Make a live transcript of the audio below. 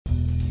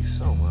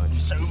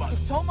So much.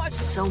 So much.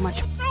 So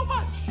much. So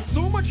much.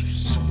 So much.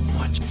 So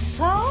much.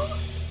 So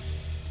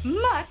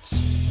much.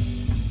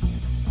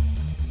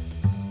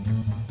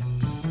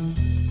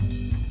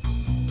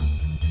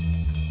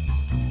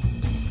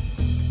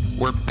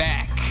 We're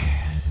back.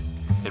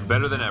 And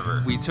better than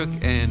ever. We took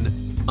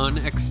an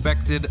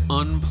unexpected,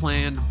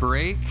 unplanned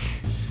break,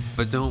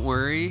 but don't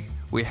worry,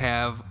 we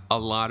have a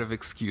lot of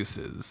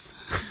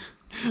excuses.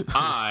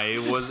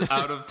 I was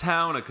out of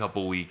town a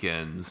couple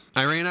weekends.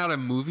 I ran out of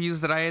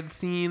movies that I had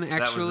seen,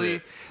 actually.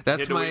 That was it. That's you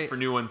had to my wait for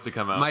new ones to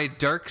come out. My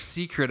dark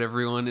secret,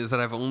 everyone, is that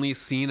I've only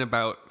seen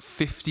about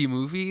 50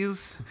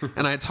 movies,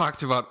 and I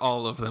talked about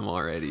all of them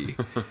already.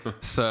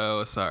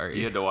 So, sorry.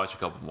 You had to watch a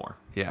couple more.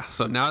 Yeah,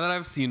 so now that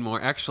I've seen more,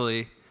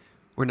 actually,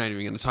 we're not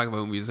even going to talk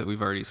about movies that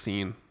we've already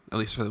seen, at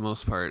least for the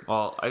most part.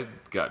 Well,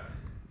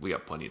 we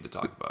got plenty to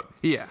talk about.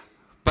 Yeah,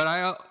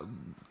 but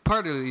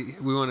partly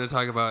we want to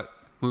talk about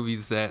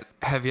movies that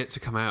have yet to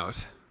come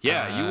out.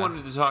 Yeah, you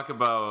wanted to talk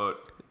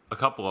about a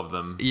couple of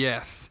them.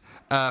 Yes.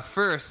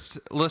 First,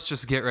 let's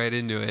just get right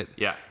into it.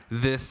 Yeah.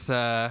 This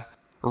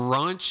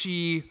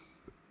raunchy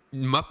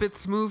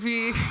Muppets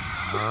movie.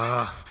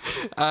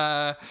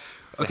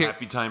 Okay.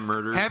 Happy Time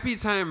Murders. Happy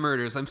Time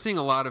Murders. I'm seeing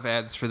a lot of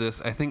ads for this.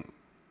 I think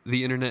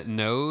the internet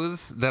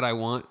knows that I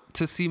want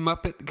to see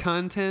Muppet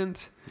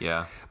content.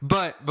 Yeah.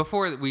 But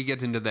before we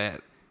get into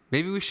that,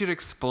 maybe we should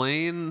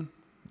explain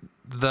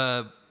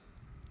the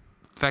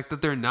fact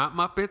that they're not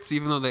Muppets,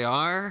 even though they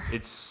are.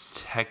 It's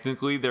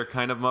technically they're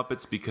kind of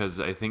Muppets because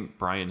I think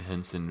Brian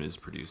Henson is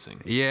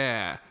producing.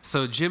 Yeah.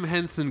 So Jim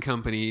Henson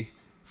Company,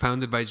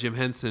 founded by Jim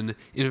Henson,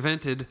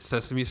 invented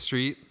Sesame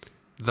Street,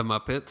 The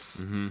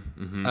Muppets,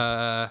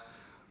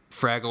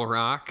 Fraggle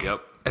Rock,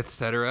 Yep.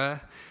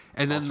 etc.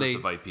 And then All sorts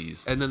of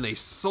IPs. and then they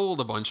sold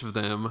a bunch of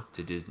them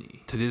To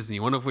Disney. to Disney,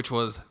 one of which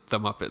was The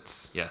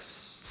Muppets. Yes.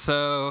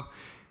 So,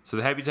 So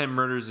the Happy Time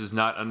Murders is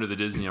not under the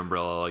Disney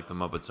umbrella like the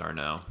Muppets are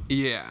now.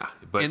 yeah.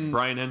 But and,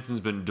 Brian Henson's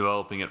been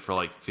developing it for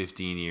like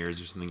 15 years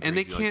or something crazy and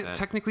they like can't that.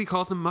 technically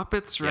call them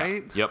Muppets, Yeah.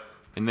 right? Yep.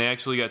 And they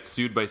actually got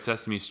sued by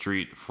Sesame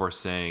Street for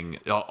saying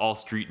all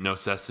street, no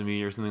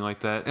sesame or something like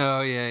that.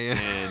 Oh, yeah, yeah.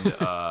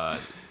 And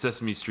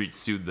Sesame Street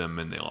sued them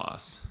and they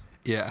lost.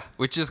 Yeah,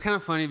 which is kind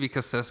of funny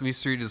because Sesame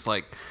Street is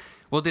like,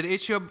 well, did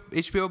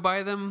HBO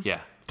buy them?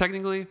 Yeah.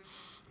 Technically?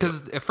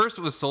 Because at first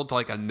it was sold to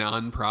like a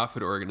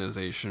non-profit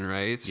organization,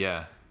 right?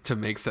 Yeah. To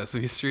make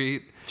Sesame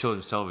Street.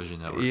 Children's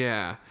Television Network.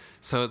 Yeah.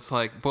 So it's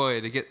like, boy,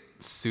 to get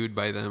sued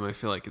by them, I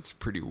feel like it's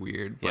pretty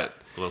weird. Yeah.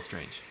 But A little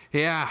strange.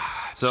 yeah.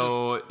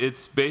 So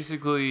it's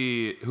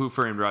basically Who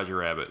Framed Roger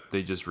Rabbit.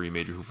 They just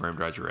remade Who Framed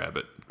Roger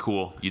Rabbit.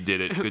 Cool. You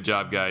did it. Good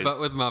job, guys. But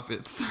with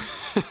Muppets.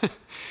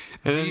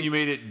 and then you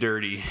made it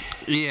dirty.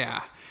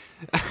 Yeah.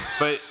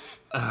 But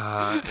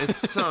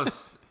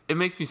it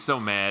makes me so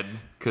mad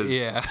because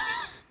Yeah.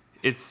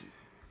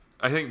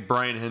 I think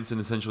Brian Henson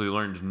essentially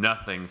learned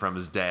nothing from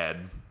his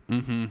dad.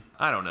 Mm-hmm.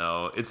 I don't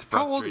know. It's How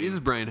frustrating. old is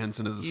Brian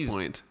Henson at this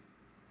point?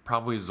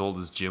 Probably as old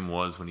as Jim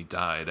was when he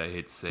died. I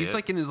hate to say it. He's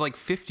like in his like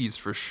 50s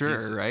for sure,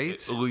 He's right?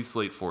 At least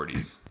late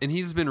 40s. And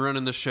he's been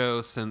running the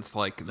show since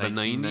like the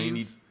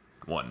 90s.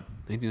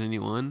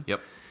 1991.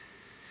 Yep.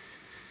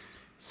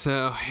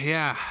 So,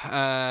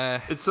 yeah.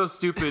 It's so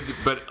stupid,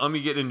 but let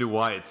me get into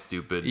why it's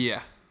stupid.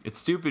 Yeah. It's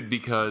stupid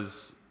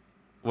because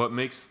what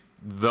makes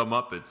the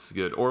Muppets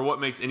good, or what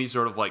makes any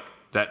sort of like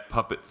that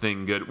puppet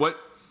thing good?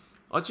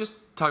 Let's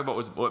just talk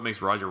about what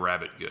makes Roger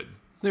Rabbit good.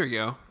 There you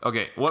go.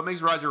 Okay, what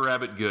makes Roger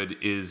Rabbit good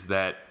is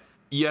that,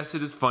 yes,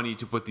 it is funny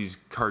to put these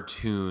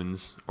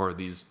cartoons or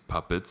these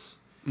puppets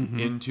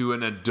into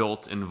an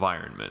adult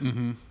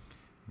environment.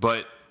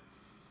 But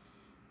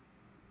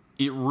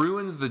it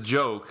ruins the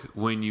joke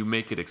when you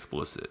make it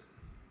explicit.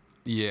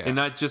 Yeah. And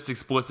not just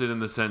explicit in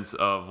the sense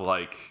of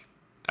like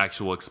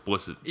actual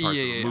explicit parts of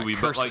the movie,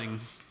 but like cursing.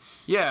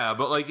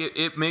 but like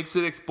it makes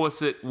it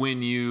explicit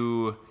when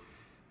you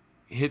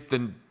hit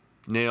the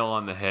nail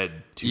on the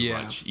head too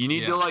much. You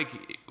need to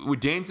like with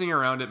dancing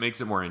around it makes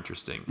it more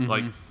interesting.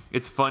 Like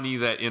it's funny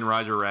that in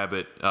Roger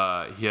Rabbit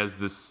he has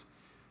this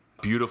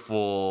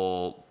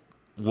beautiful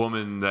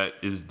woman that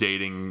is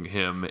dating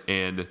him,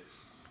 and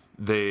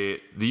the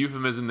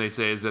euphemism they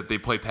say is that they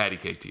play patty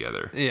cake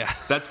together. Yeah.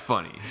 That's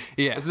funny.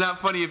 Yeah. It's not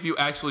funny if you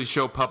actually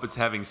show puppets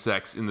having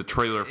sex in the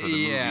trailer for the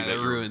movie. Yeah, that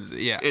ruins it.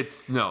 Yeah.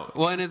 It's no.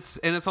 Well, and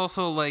it's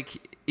also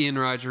like in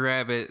Roger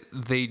Rabbit,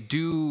 they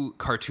do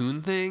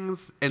cartoon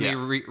things and they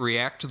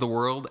react to the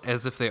world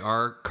as if they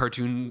are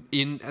cartoon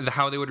in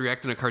how they would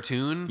react in a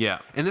cartoon. Yeah.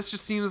 And this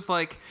just seems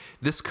like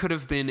this could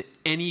have been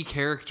any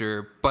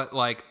character, but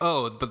like,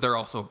 but they're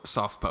also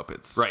soft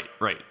puppets. Right,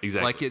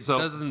 exactly. Like it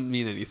doesn't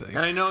mean anything. And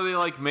I know they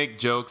like make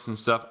jokes and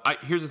stuff.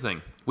 Here's the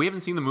thing: we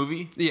haven't seen the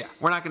movie. Yeah,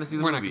 we're not going to see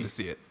the movie. We're not going to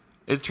see it.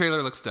 The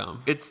trailer looks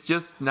dumb. It's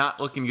just not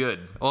looking good.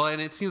 Well,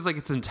 and it seems like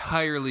it's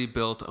entirely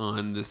built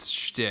on this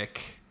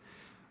shtick,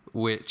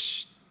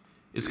 which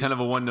is kind of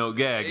a one-note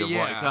gag of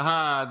like,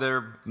 haha,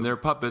 they're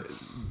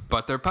puppets,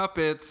 but they're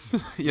puppets.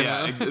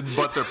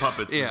 But they're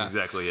puppets Yeah. is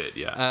exactly it.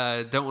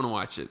 Yeah. Don't want to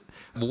watch it.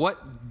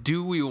 What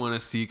do we want to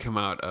see come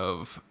out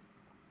of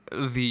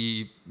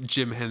the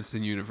Jim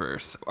Henson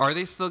universe. Are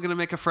they still going to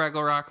make a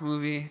Fraggle Rock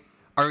movie?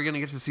 Are we going to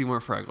get to see more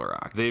Fraggle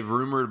Rock? They've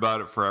rumored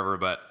about it forever,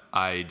 but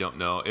I don't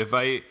know. If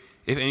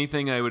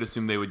anything, I would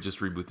assume they would just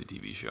reboot the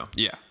TV show.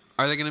 Yeah.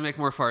 Are they going to make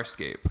more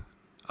Farscape?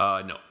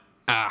 No.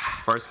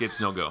 Farscape's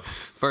no go.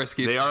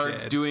 Farscape's They are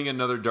dead. doing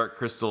another Dark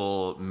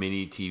Crystal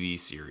mini TV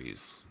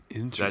series.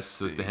 Interesting.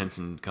 That's what the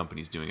Henson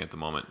company's doing at the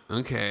moment.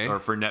 Okay. Or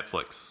for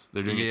Netflix.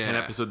 They're doing a Yeah.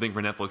 10-episode thing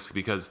for Netflix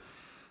because...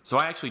 So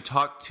I actually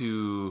talked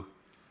to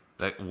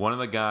one of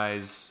the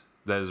guys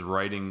that is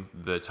writing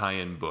the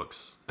tie-in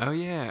books. Oh,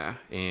 yeah.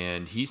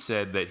 And he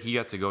said that he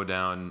got to go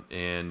down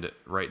and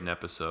write an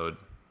episode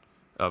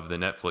of the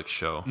Netflix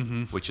show,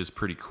 which is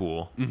pretty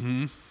cool.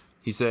 Mm-hmm.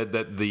 He said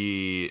that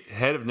the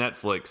head of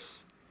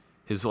Netflix,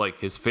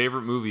 his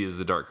favorite movie is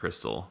The Dark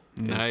Crystal.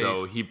 Nice. And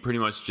so he pretty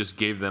much just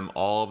gave them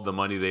all of the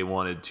money they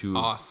wanted to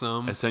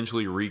Awesome.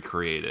 essentially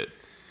recreate it.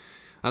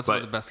 That's But-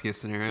 about the best case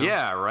scenario.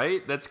 Yeah,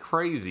 right? That's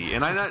crazy.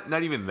 And I'm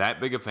not even that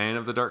big a fan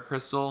of The Dark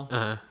Crystal.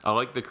 Uh-huh. I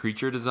like the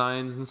creature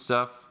designs and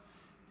stuff.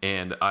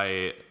 And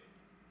I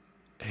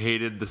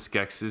hated the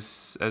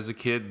Skeksis as a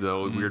kid, the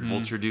weird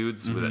vulture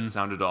dudes that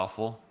sounded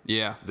awful.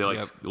 Yeah. They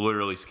Yep.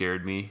 literally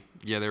scared me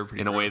Yeah, they were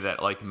pretty in a way gross.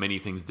 that like many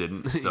things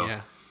didn't. So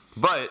Yeah.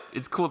 But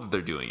it's cool that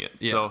they're doing it.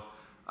 Yeah. So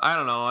I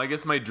don't know. I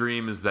guess my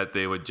dream is that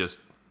they would just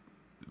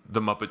the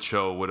Muppet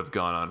Show would have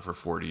gone on for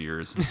 40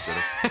 years instead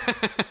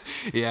of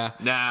Yeah.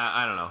 Nah,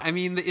 I don't know. I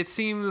mean, it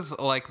seems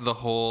like the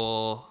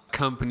whole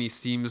company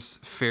seems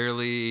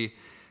fairly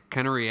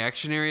kind of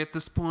reactionary at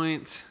this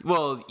point.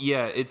 Well,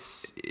 yeah,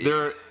 it's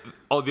they're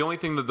the only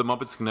thing that the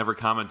Muppets can never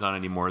comment on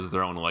anymore is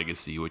their own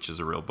legacy, which is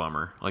a real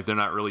bummer. Like they're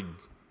not really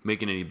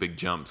making any big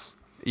jumps.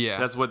 Yeah.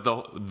 That's what the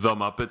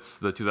Muppets,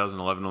 the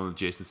 2011 one with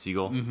Jason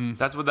Segel.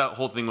 That's what that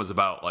whole thing was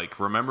about. Like,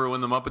 remember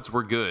when the Muppets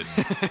were good?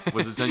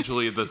 Was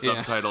essentially the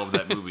subtitle of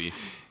that movie.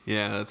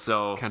 Yeah, that's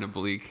So- kind of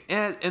bleak.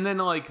 And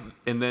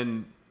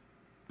then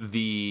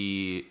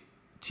the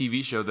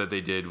TV show that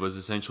they did was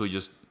essentially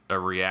just a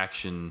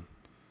reaction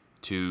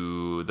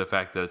to the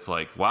fact that it's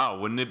like, wow,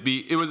 wouldn't it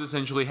be? It was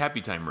essentially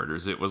Happy Time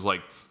Murders. It was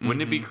like,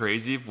 wouldn't it be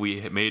crazy if we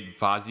had made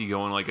Fozzie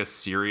go in like a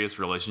serious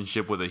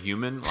relationship with a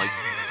human? Like,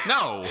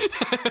 no,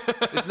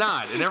 it's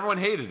not, and everyone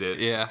hated it.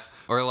 Yeah.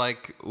 Or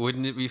like,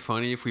 wouldn't it be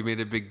funny if we made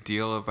a big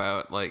deal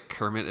about like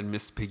Kermit and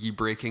Miss Piggy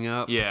breaking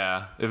up?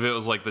 Yeah, if it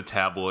was like the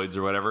tabloids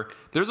or whatever.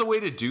 There's a way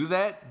to do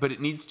that, but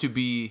it needs to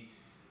be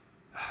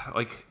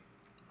like,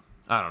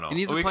 I don't know. It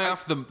needs to play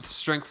off the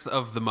strengths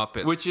of the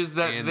Muppets, Which is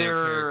that and their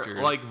they're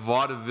characters. like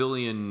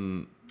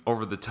vaudevillian,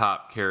 over the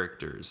top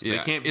characters. Yeah,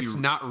 They can't be. it's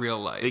not real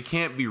life. They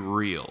can't be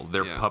real.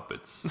 They're Yeah.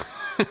 puppets.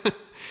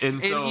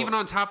 and so, And even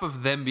on top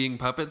of them being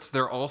puppets,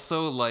 they're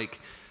also like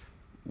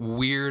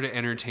weird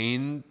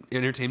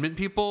entertainment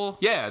people.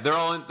 yeah, they're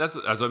all in. That's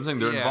what I'm saying.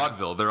 They're in Yeah.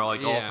 vaudeville. They're all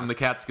Yeah. from the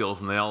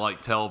Catskills, and they all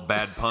like tell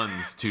bad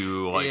puns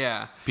to like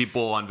Yeah.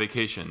 people on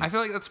vacation. I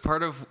feel like that's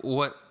part of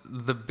what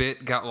the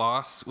bit got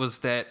lost was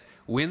that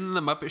when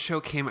the Muppet Show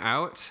came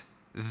out,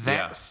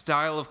 that Yeah.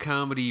 style of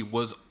comedy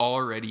was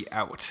already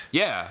out.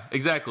 yeah,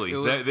 exactly. It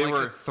was They like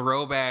were a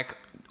throwback,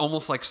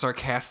 almost like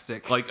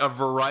sarcastic. like a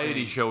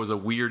variety show is a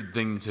weird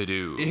thing to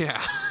do.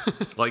 yeah,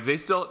 Like they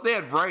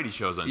had variety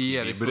shows on TV,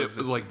 Yeah, they but still it was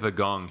existed. like the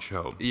Gong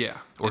Show. yeah,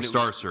 Or And it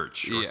Star was-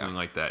 Search or yeah. something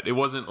like that. It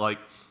wasn't like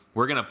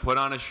we're gonna put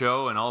on a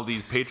show and all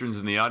these patrons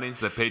in the audience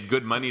that paid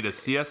good money to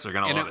see us are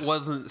gonna and love it it.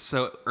 wasn't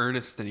so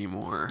earnest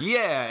anymore.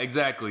 Yeah,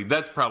 exactly.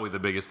 That's probably the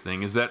biggest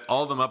thing is that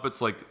all the Muppets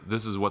like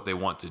this is what they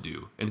want to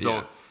do, and so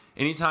Yeah.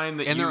 anytime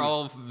that And you, they're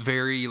all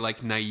very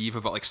like naive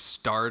about like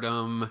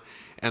stardom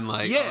and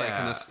like all that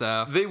kind of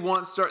stuff. They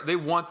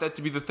want that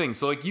to be the thing.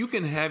 So like you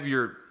can have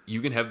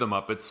the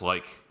Muppets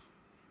like.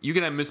 You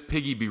can have Miss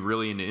Piggy be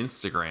really into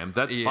Instagram.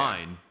 That's Yeah.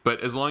 fine. But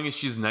as long as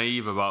she's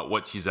naive about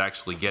what she's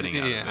actually getting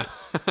out Yeah.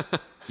 of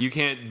it. You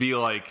can't be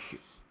like...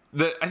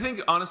 I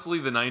think, honestly,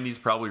 the 90s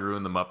probably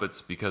ruined the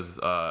Muppets because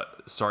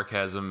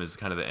sarcasm is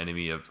kind of the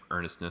enemy of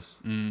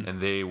earnestness. And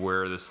they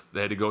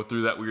had to go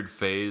through that weird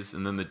phase,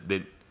 and then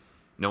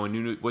no one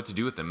knew what to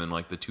do with them in,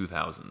 like, the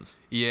 2000s.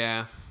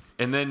 Yeah.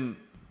 And then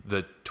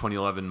the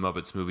 2011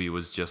 Muppets movie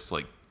was just,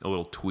 like, a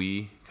little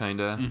twee, kind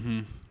of. Mm-hmm.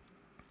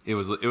 It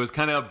was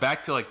kind of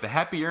back to like the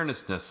happy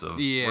earnestness of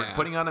we're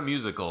putting on a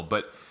musical,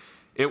 but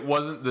it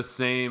wasn't the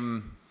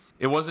same.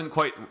 It wasn't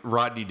quite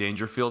Rodney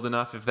Dangerfield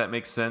enough, if that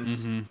makes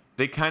sense. Mm-hmm.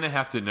 They kind of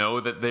have to know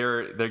that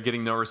they're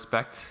getting no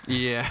respect.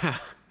 Yeah.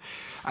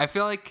 I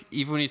feel like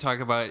even when you talk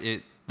about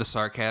it, the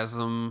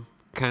sarcasm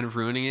kind of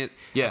ruining it.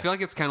 Yeah. I feel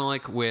like it's kind of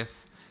like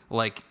with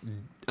like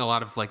a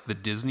lot of like the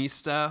Disney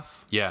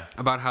stuff. Yeah.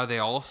 About how they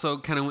also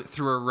kind of went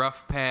through a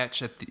rough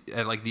patch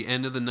at like the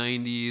end of the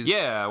 90s.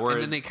 Yeah, where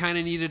and then they kind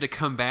of needed to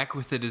come back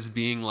with it as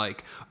being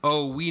like,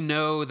 oh, we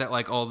know that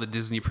like all the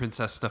Disney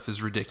princess stuff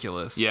is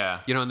ridiculous.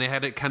 Yeah. You know, and they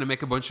had to kind of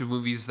make a bunch of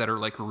movies that are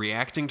like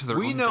reacting to their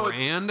own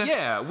brand.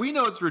 We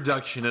know it's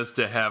reductionist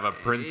to have a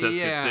princess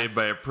get Yeah. saved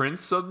by a prince,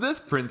 so this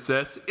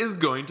princess is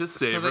going to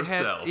save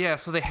herself.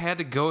 So they had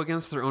to go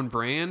against their own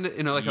brand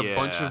in like a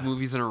bunch Yeah. of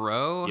movies in a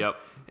row. Yep.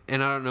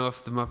 And I don't know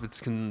if the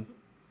Muppets can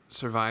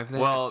survive that.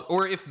 Well,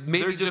 or if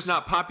maybe they're just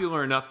not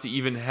popular enough to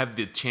even have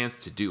the chance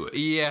to do it.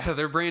 Yeah,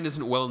 their brand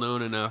isn't well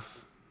known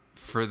enough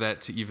for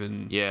that to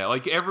even. Yeah,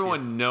 like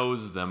everyone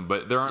knows them,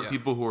 but there aren't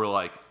people who are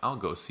like, I'll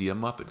go see a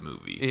Muppet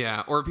movie.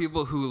 Yeah, or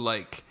people who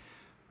like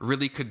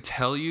really could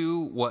tell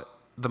you what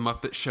the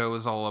Muppet Show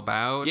is all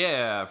about.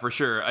 Yeah, for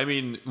sure. I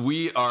mean,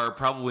 we are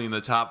probably in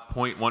the top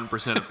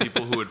 0.1% of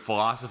people who would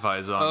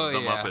philosophize on the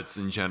Muppets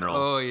in general.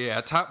 Oh,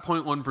 yeah. Top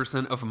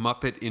 0.1% of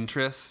Muppet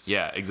interest.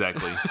 Yeah,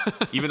 exactly.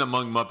 Even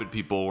among Muppet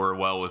people, we're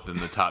well within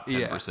the top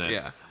 10%.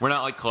 Yeah. We're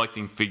not like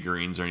collecting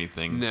figurines or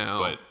anything.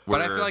 No.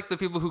 But I feel like the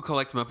people who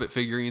collect Muppet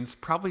figurines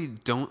probably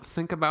don't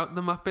think about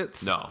the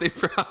Muppets. No. They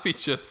probably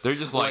just. They're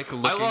just like I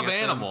love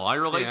Animal. I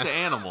relate to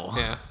Animal.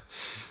 Yeah.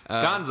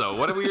 Gonzo,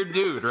 what a weird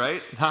dude,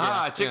 right?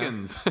 Haha,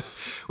 chickens.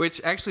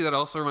 Which actually, that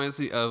also reminds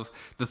me of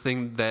the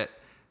thing that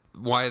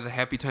why the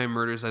Happy Time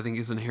Murders I think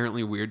is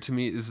inherently weird to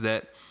me is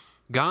that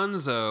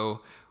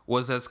Gonzo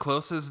was as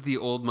close as the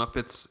old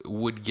Muppets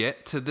would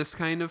get to this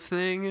kind of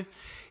thing,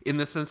 in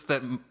the sense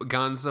that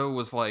Gonzo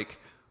was like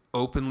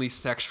openly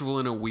sexual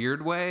in a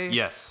weird way.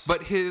 Yes.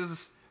 But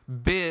his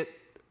bit,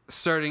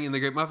 starting in The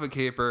Great Muppet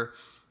Caper,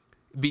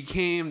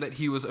 became that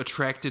he was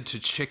attracted to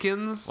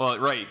chickens. Well,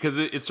 right, because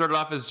it started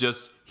off as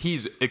just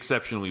he's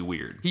exceptionally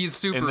weird. He's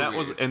super and that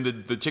weird. was and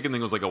the chicken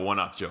thing was like a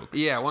one-off joke.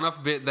 Yeah,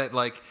 one-off bit that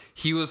like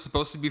he was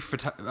supposed to be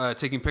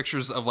taking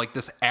pictures of like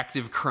this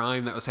active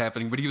crime that was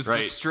happening, but he was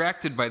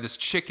distracted by this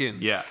chicken.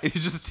 Yeah, and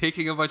he's just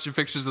taking a bunch of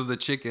pictures of the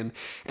chicken,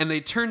 and they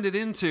turned it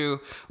into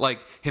like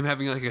him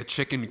having like a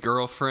chicken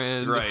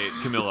girlfriend. Right,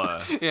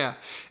 Camilla. Yeah,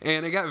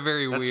 and it got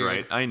very weird. That's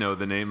right. I know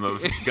the name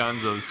of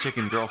Gonzo's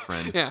chicken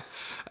girlfriend. Yeah,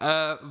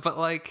 but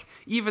like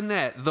even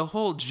that, the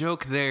whole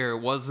joke there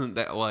wasn't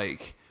that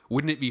like.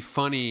 Wouldn't it be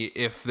funny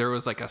if there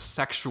was like a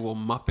sexual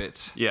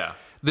Muppet? Yeah.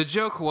 The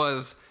joke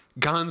was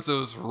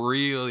Gonzo's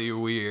really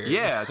weird.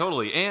 Yeah,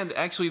 totally. And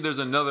actually, there's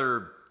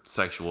another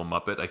sexual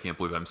Muppet. I can't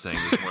believe I'm saying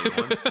this more than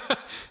once.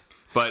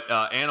 But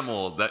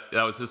Animal, that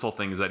was his whole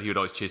thing, is that he would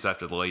always chase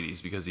after the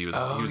ladies because he was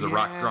a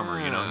rock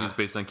drummer, you know? He was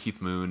based on Keith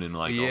Moon, and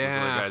like all those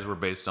other guys were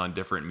based on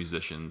different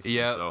musicians.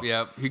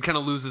 Yeah. He'd kind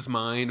of lose his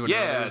mind when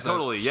there was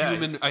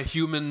a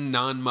human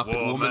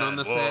non-Muppet woman on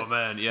the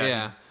set.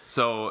 Yeah.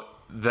 So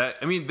that,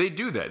 I mean, they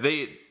do that.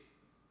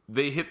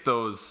 They hit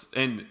those,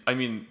 and I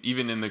mean,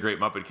 even in The Great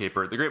Muppet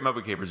Caper, The Great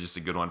Muppet Caper is just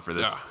a good one for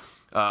this,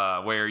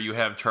 where you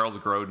have Charles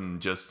Grodin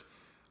just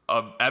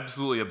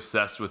absolutely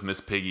obsessed with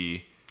Miss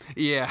Piggy.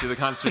 Yeah. To the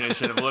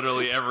consternation of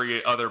literally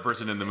every other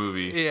person in the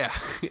movie. Yeah.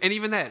 And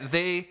even that,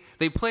 they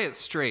play it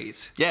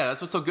straight. Yeah,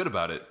 that's what's so good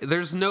about it.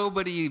 There's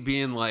nobody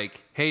being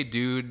like, hey,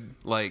 dude,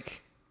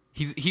 like,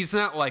 he's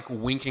not like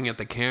winking at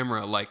the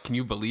camera, like, can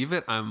you believe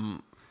it?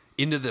 I'm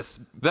into this.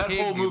 That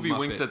whole movie Muppet.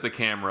 winks at the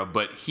camera,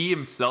 but he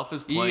himself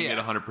is playing it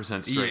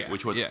 100% straight,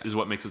 which is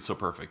what makes it so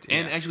perfect.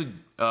 And actually,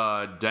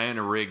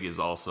 Diana Rigg is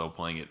also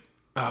playing it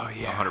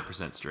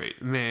 100%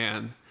 straight.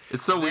 Man.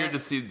 It's so weird to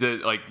see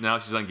that, like, now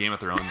she's on Game of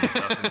Thrones and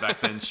stuff, and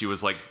back then she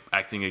was, like,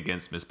 acting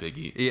against Miss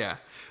Piggy. Yeah.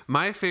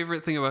 My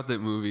favorite thing about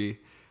that movie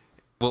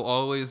will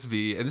always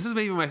be, and this is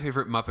maybe my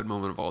favorite Muppet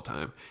moment of all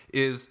time,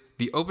 is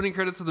the opening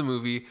credits of the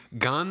movie.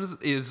 Guns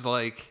is,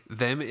 like,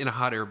 them in a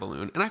hot air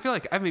balloon. And I feel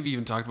like I've maybe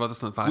even talked about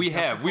this on the podcast We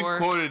have.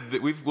 before.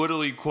 We've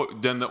literally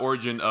done the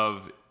origin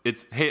of,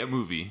 a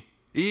movie.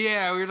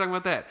 Yeah, we were talking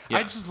about that. Yeah.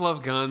 I just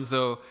love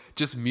Gonzo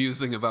just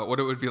musing about what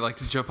it would be like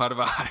to jump out of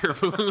a hot air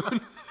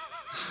balloon.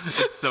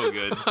 It's so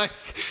good. Like,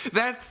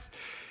 that's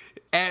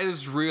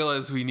as real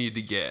as we need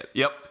to get.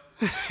 Yep.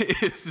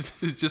 It's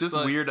just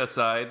like, weird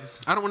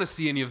asides. I don't want to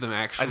see any of them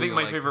actually. I think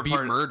my favorite be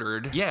part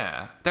murdered.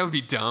 Yeah, that would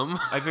be dumb.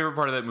 My favorite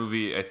part of that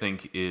movie, I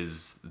think,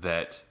 is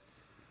that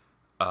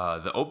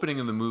the opening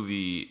of the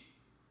movie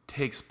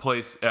takes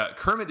place.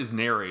 Kermit is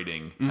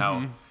narrating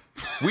how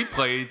we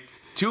play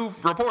two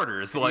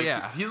reporters.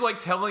 Like he's like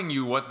telling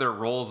you what their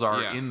roles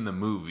are in the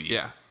movie.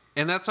 Yeah,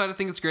 and that's why I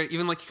think it's great.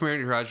 Even like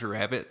Community Roger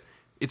Rabbit,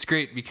 it's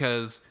great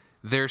because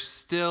they're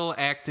still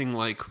acting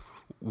like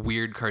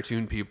weird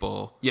cartoon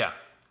people. Yeah.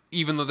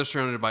 Even though they're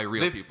surrounded by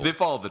real people. They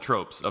follow the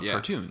tropes of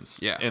cartoons.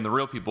 Yeah. And the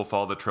real people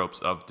follow the tropes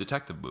of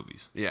detective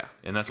movies. Yeah.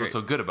 And that's what's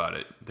so good about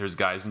it. There's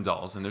guys and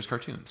dolls and there's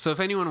cartoons. So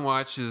if anyone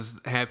watches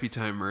Happy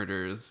Time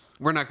Murders,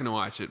 we're not going to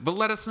watch it. But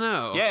let us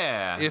know.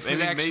 Yeah. If it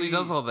actually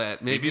does all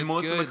that. Maybe it's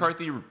Melissa good.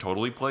 McCarthy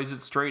totally plays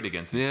it straight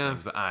against these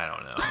things. But I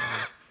don't know.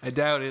 I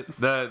doubt it.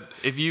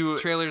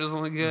 Trailer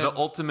doesn't look good. The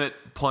ultimate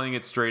playing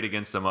it straight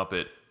against a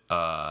Muppet,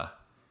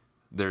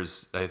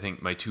 there's, I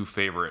think, my two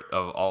favorite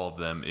of all of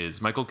them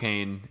is Michael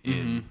Caine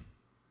in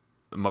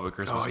Muppet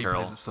Christmas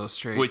Carol. He plays it so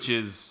straight. Which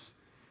is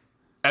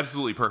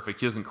absolutely perfect.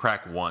 He doesn't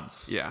crack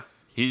once. Yeah.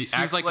 He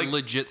seems like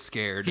legit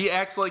scared. He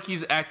acts like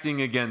he's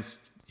acting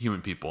against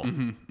human people,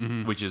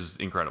 which is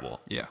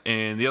incredible. Yeah.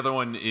 And the other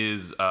one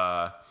is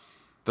the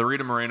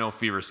Rita Moreno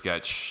fever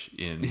sketch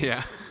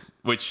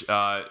which,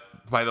 by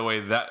the way,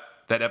 that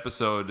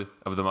episode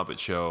of The Muppet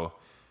Show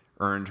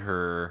earned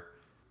her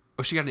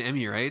Oh, she got an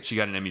Emmy, right? She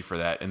got an Emmy for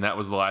that, and that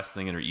was the last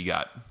thing in her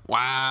EGOT.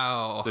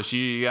 Wow. So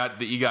she got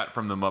the EGOT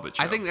from the Muppet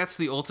Show. I think that's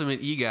the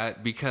ultimate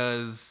EGOT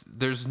because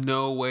there's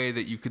no way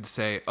that you could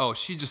say, "Oh,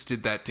 she just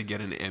did that to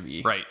get an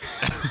Emmy." Right.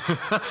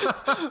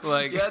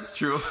 Like, Yeah, that's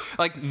true.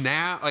 like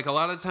now, like a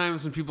lot of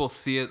times when people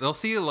see it, they'll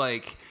see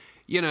like,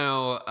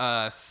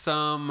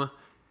 some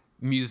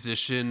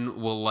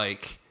musician will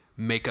like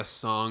make a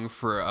song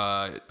for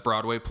a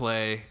Broadway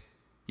play,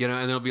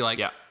 and they'll be like,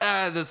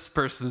 this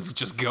person's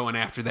just going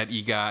after that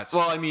EGOT.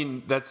 Well, I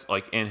mean, that's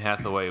like Anne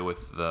Hathaway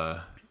with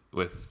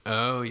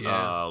Oh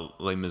yeah,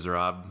 Les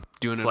Miserables.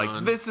 Doing it's it like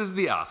on- this is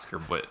the Oscar,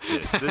 but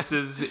this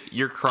is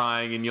you're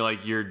crying and you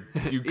cut your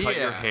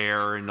Yeah.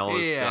 hair and all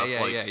this stuff. yeah,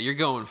 like, yeah. You're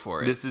going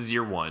for it, This is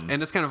your one.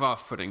 and it's kind of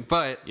off-putting,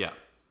 but yeah.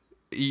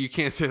 you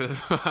can't say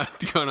that about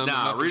going on.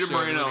 Nah, the Muppet Rita Show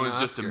Moreno winning is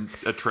just Oscar.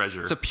 a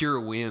treasure. It's a pure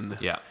win.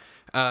 Yeah.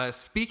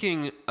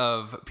 Speaking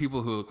of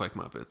people who look like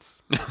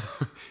Muppets,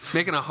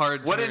 making a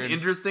hard What turn. an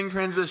interesting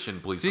transition,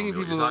 please. Speaking of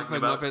tell me people what who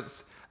you're look like talking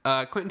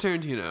Muppets, Quentin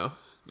Tarantino.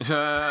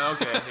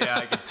 about. Okay, yeah,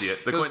 I can see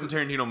it. The Quentin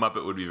Tarantino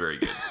Muppet would be very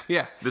good.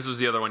 Yeah. This was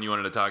the other one you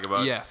wanted to talk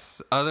about?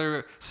 Yes.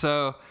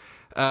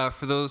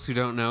 For those who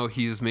don't know,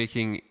 he's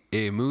making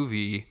a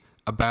movie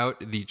about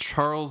the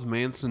Charles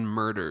Manson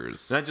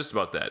murders. Not just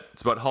about that.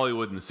 It's about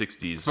Hollywood in the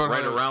 60s, about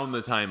right Hollywood. around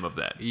the time of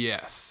that.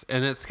 Yes,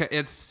 and it's kind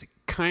Is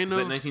of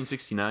that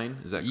 1969?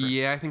 Is that correct?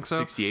 Yeah, I think so.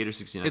 68 or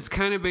 69? It's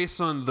kind of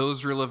based on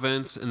those real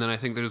events, and then I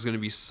think there's going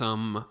to be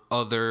some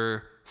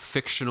other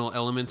fictional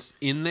elements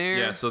in there.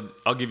 Yeah, so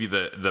I'll give you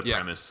the Yeah.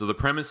 premise. So the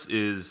premise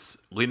is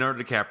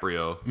Leonardo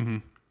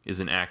DiCaprio is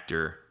an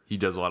actor. He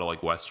does a lot of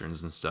like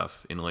westerns and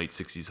stuff in late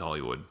 60s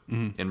Hollywood.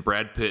 And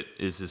Brad Pitt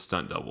is his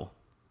stunt double.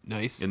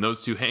 Nice. And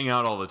those two hang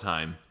out all the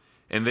time.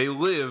 And they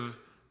live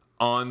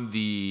on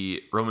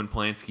the Roman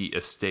Polanski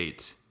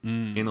estate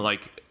in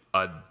like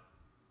a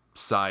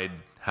side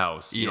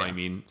house. You know what I Yeah.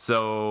 mean?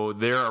 So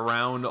they're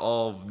around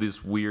all of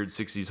this weird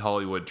 60s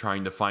Hollywood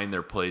trying to find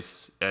their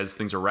place as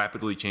things are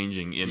rapidly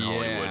changing in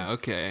Hollywood. Yeah,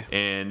 okay.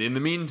 And in the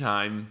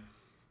meantime,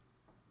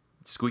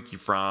 Squeaky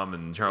Fromm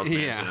and Charles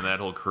Manson Yeah. and that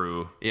whole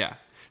crew. Yeah.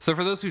 So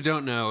for those who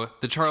don't know,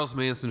 the Charles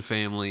Manson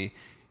family,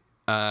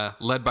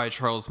 led by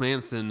Charles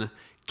Manson,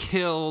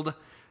 killed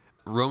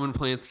Roman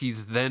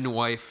Polanski's then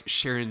wife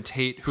Sharon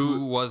Tate,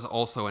 who was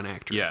also an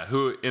actress. Yeah,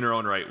 who in her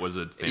own right was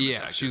a famous Yeah,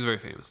 actress. she was very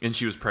famous. And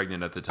she was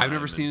pregnant at the time. I've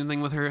never seen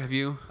anything with her. Have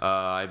you?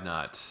 I've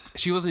not.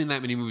 She wasn't in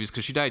that many movies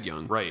because she died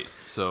young. Right.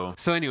 So,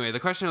 So anyway, the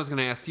question I was going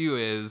to ask you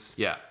is,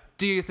 yeah.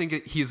 do you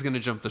think he's going to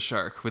jump the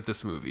shark with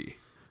this movie?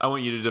 I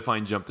want you to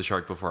define jump the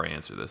shark before I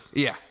answer this.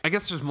 Yeah. I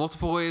guess there's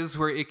multiple ways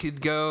where it could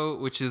go,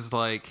 which is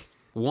like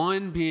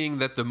one being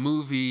that the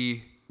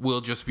movie will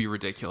just be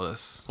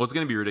ridiculous. Well, it's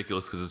going to be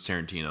ridiculous because it's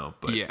Tarantino,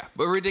 but Yeah.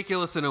 But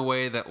ridiculous in a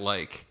way that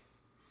like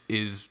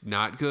is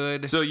not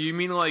good. So you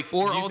mean like,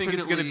 Or do you think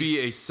it's going to alternately- be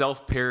a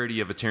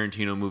self-parody of a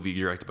Tarantino movie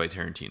directed by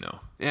Tarantino?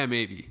 Yeah,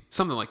 maybe.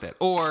 Something like that.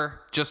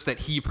 Or just that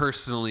he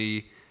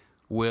personally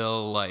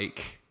will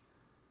like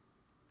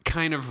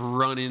kind of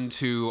run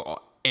into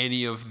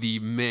any of the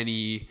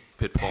many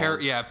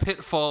Pitfalls.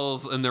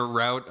 pitfalls in the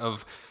route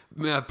of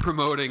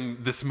promoting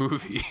this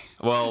movie.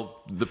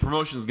 Well, the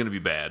promotion is going to be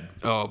bad.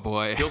 Oh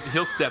boy.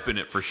 He'll step in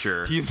it for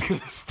sure. He's going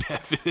to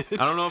step in it.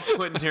 I don't know if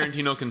Quentin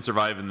Tarantino can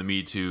survive in the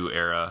Me Too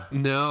era.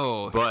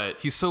 No.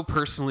 But- he's so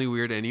personally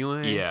weird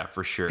anyway. Yeah,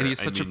 for sure. And he's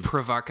I such mean, a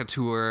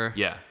provocateur.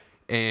 Yeah.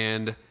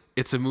 And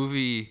it's a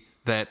movie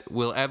that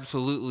will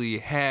absolutely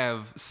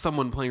have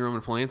someone playing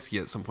Roman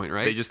Polanski at some point,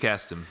 right? They just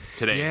cast him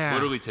today. Yeah.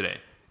 Literally today.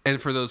 And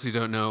for those who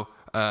don't know,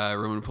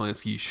 Roman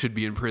Polanski should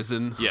be in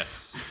prison.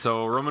 Yes.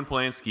 So Roman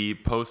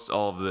Polanski, post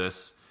all of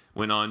this,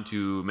 went on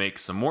to make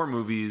some more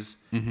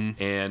movies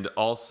and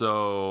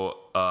also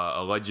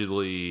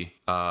allegedly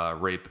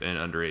rape an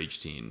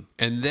underage teen.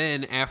 And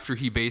then after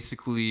he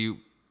basically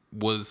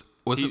was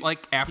it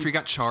like after he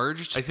got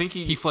charged? I think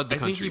he fled the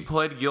country. I think he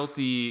pled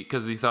guilty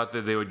because he thought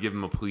that they would give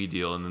him a plea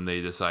deal, and then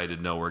they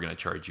decided, no, we're going to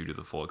charge you to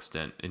the full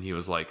extent. And he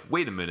was like,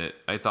 wait a minute,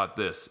 I thought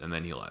this, and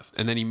then he left.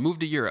 And then he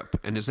moved to Europe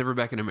and is never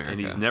back in America. And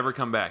he's never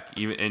come back.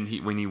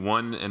 When he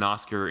won an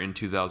Oscar in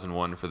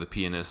 2001 for The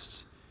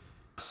Pianist,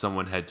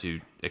 someone had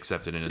to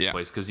accept it in his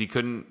place because he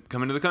couldn't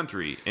come into the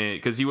country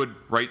because he would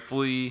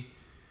rightfully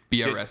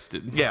be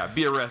arrested.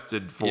 be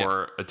arrested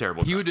for a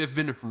terrible. He crime. would have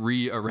been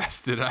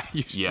re-arrested.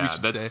 We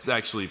should say.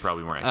 Actually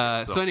probably more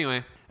accurate. So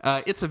anyway,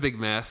 it's a big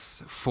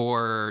mess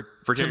for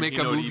to make a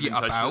Tarantino to movie even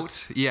touch about.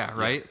 this? Yeah,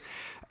 right.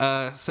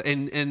 So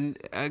Quentin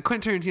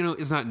Tarantino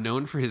is not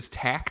known for his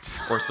tact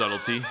or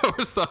subtlety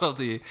or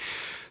subtlety.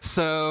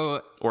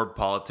 So or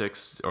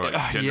politics or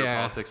like gender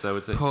politics, I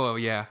would say. Oh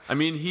yeah. I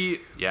mean,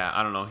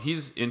 I don't know.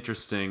 He's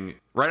interesting.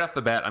 Right off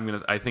the bat,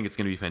 I think it's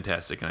going to be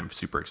fantastic, and I'm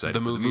super excited The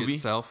for movie the movie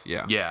itself,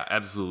 yeah. Yeah,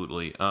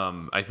 absolutely.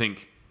 I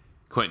think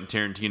Quentin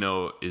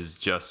Tarantino is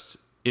just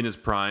in his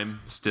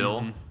prime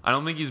still. I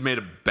don't think he's made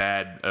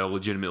a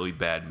legitimately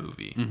bad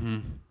movie.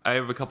 I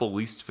have a couple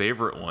least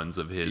favorite ones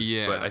of his,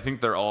 but I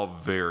think they're all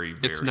very,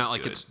 very It's not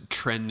like good. it's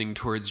trending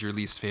towards your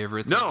least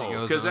favorites as he No,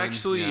 goes because on.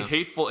 actually Yeah.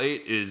 Hateful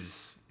Eight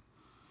is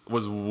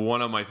was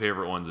one of my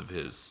favorite ones of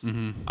his.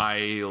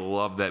 I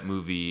love that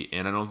movie,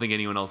 and I don't think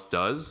anyone else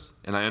does,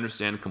 and I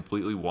understand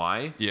completely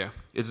why. Yeah.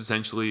 It's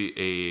essentially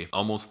a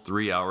almost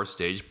 3-hour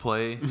stage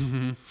play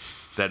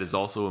that is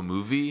also a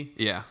movie.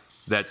 Yeah.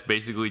 That's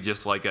basically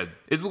just like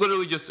it's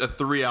literally just a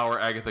 3-hour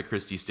Agatha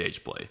Christie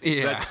stage play.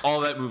 Yeah. That's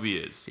all that movie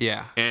is.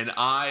 Yeah. And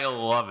I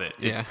love it.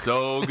 Yeah. It's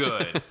so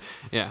good.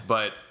 Yeah.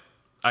 But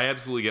I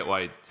absolutely get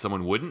why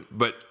someone wouldn't,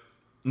 but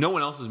no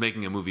one else is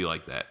making a movie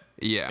like that.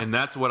 Yeah. And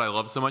that's what I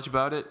love so much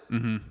about it.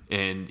 Mm-hmm.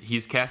 And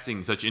he's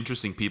casting such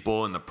interesting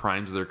people in the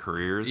primes of their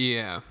careers.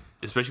 Yeah.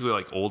 Especially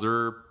like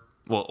older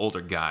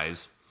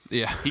guys.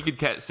 Yeah. He could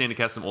stand to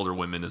cast some older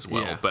women as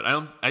well. Yeah. But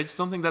I just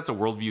don't think that's a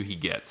worldview he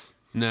gets.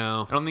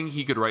 No. I don't think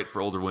he could write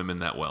for older women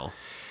that well.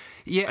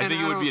 Yeah. I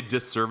think it would be a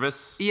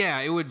disservice. Yeah,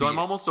 it would So be. I'm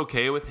almost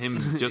okay with him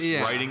just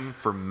Yeah. writing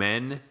for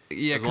men.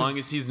 Yeah, as long 'cause-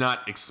 as he's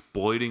not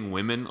exploiting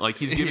women. Like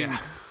he's giving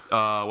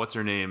what's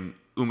her name?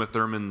 Uma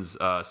Thurman's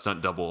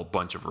stunt double a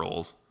bunch of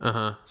roles.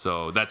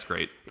 So that's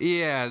great.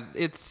 Yeah,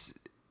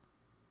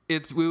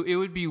 it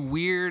would be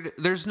weird.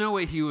 There's no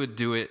way he would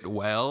do it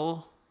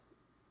well,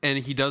 and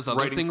he does other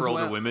Writing things for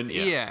older well. women?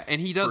 Yeah.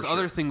 and he does For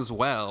other sure. thing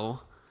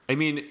well. I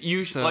mean,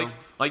 you should So-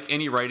 like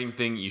any writing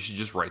thing, you should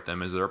just write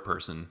them as their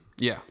person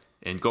Yeah,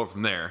 and go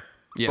from there.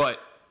 Yeah.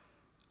 But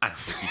I don't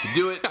think you can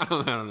do it. I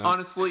don't know.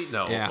 Honestly,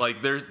 no. Yeah.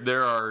 Like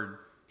there are.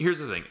 Here's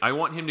the thing. I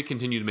want him to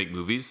continue to make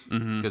movies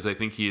because I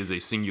think he is a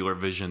singular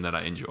vision that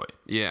I enjoy.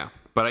 Yeah,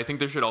 But I think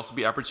there should also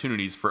be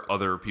opportunities for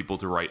other people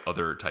to write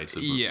other types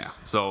of movies. Yeah.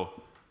 So,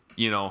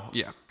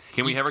 yeah.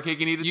 Can we have our cake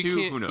and eat it You too?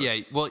 can't. Who knows? Yeah,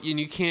 well, and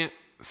you can't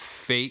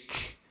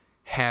fake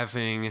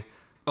having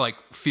like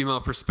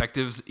female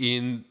perspectives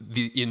in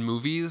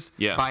movies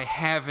Yeah. by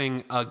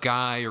having a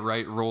guy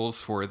write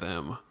roles for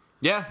them.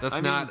 Yeah, That's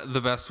I mean, not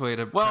the best way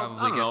to Well, probably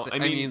I don't know. get. I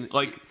mean,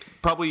 like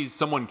probably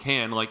someone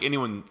can, like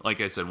anyone,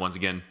 like I said once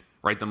again,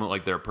 write them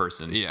like their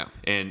person. Yeah.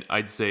 And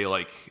I'd say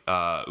like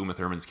Uma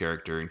Thurman's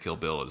character in Kill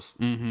Bill is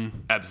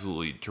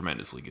absolutely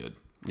tremendously good.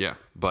 yeah.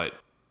 But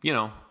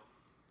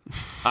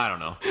I don't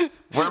know.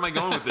 Where am I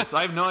going with this?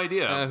 I have no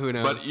idea. Who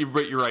knows?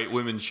 But you're right.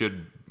 Women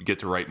should get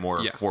to write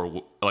more Yeah.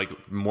 for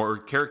like more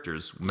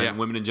characters, men and Yeah.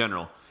 women in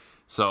general.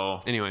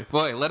 So Anyway,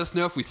 boy, let us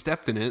know if we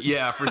stepped in it.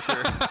 yeah, for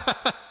sure.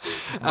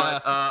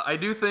 But I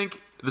do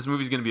think this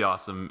movie's going to be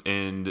awesome,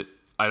 and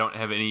I don't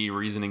have any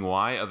reasoning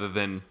why other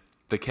than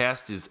the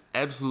cast is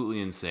absolutely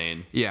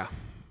insane, Yeah.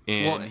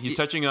 and Well, he's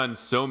touching on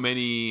so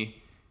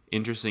many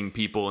interesting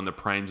people in the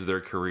primes of their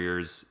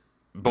careers,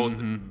 both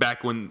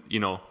back when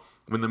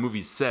when the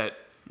movie's set.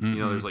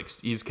 There's like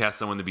he's cast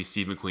someone to be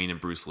Steve McQueen and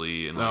Bruce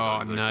Lee, and like, all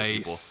Oh, these other cool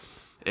people. nice.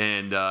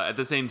 And at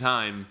the same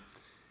time,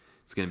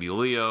 it's going to be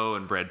Leo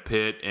and Brad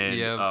Pitt and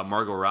Yep.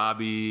 Margot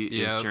Robbie is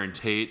Yep. Sharon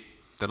Tate.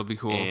 That'll be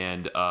cool.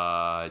 And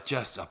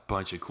just a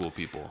bunch of cool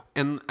people.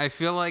 And I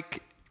feel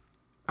like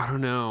I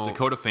don't know.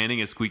 Dakota Fanning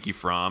is Squeaky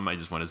Fromm. I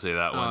just want to say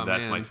that one. Oh,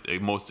 That's man. my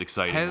most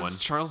exciting Has one.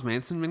 Charles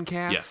Manson been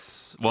cast?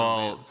 Yes.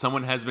 Well,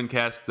 someone has been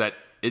cast that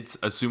it's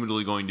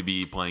assumedly going to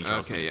be playing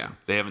Charles Okay, Manson. yeah.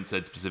 They haven't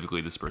said specifically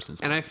this person's.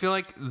 And I feel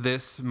like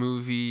this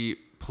movie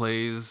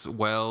plays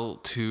well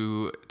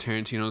to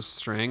Tarantino's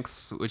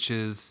strengths, which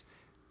is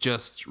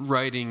just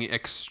writing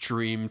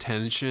extreme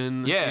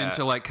tension Yeah.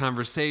 into like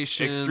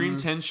conversations. extreme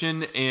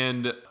tension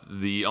and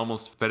the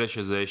almost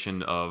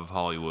fetishization of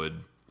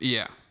Hollywood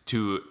Yeah.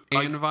 to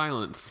like, And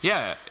violence.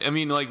 yeah. I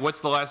mean, like, what's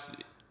the last?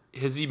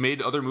 Has he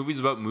made other movies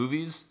about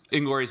movies?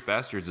 Inglourious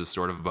Bastards is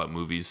sort of about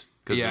movies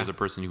because Yeah. there's a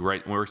person who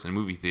works in a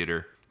movie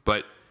theater.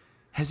 But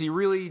has he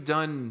really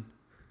done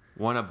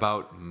one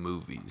about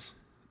movies?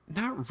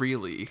 Not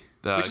really.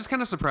 The- Which is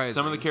kind of surprising.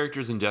 Some of the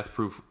characters in Death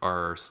Proof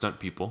are stunt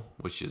people,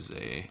 which is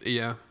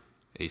Yeah.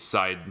 a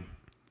side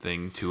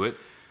thing to it.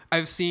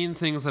 I've seen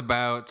things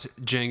about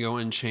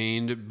Django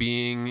Unchained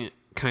being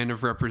kind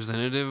of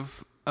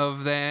representative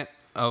of that,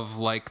 of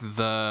like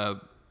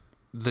the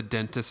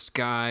dentist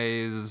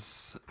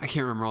guys. I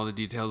can't remember all the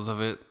details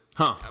of it.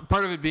 Huh.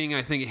 Part of it being,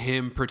 I think,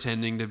 him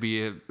pretending to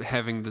be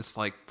having this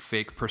like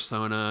fake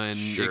persona and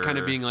it kind Sure.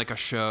 of being like a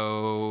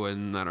show,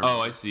 and I don't know.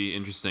 Oh, I see.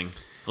 Interesting.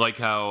 Like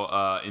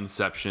how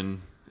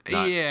Inception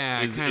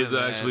Yeah, is kind of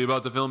that. actually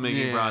about the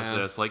filmmaking Yeah.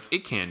 process. Like,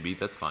 it can be.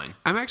 That's fine.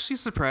 I'm actually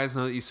surprised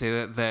now that you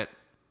say that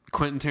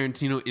Quentin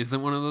Tarantino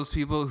isn't one of those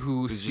people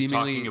who He's just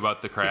seemingly talking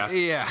about the craft.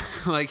 Yeah,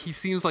 like he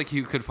seems like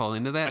he could fall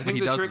into that, I but think he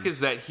the doesn't. trick is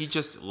that he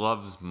just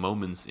loves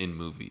moments in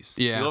movies.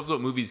 Yeah. He loves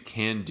what movies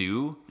can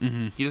do.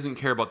 He doesn't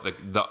care about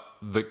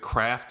the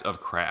craft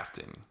of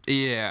crafting.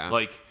 Yeah,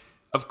 Like,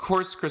 of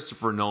course,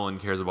 Christopher Nolan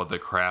cares about the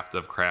craft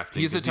of crafting.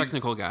 he's a 'cause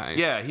technical guy.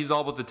 Yeah, he's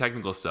all about the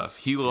technical stuff.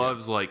 He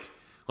loves like,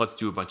 let's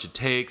do a bunch of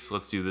takes.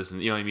 Let's do this,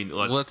 and you know what I mean.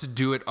 Let's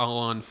do it all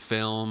on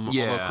film.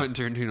 Yeah. Although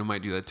Quentin Tarantino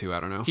might do that too. I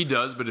don't know. He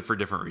does, but for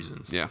different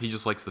reasons. Yeah. He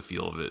just likes the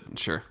feel of it.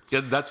 Sure.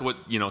 Yeah, that's what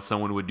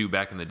someone would do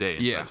back in the day.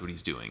 And so Yeah. that's what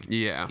he's doing.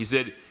 Yeah.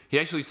 He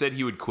actually said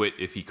he would quit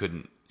if he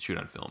couldn't shoot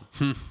on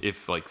film.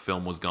 If like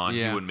film was gone,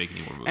 Yeah. he wouldn't make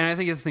any more movies. And I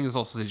think his thing is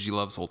also that he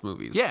loves old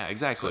movies. Yeah,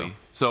 exactly.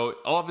 So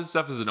all of his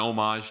stuff is an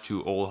homage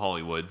to old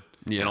Hollywood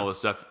Yeah. and all this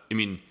stuff. I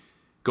mean,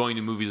 going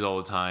to movies all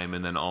the time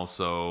and then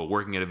also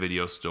working at a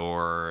video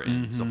store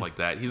and stuff like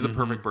that. He's the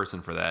perfect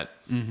person for that.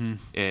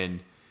 And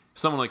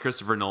someone like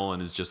Christopher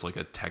Nolan is just like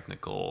a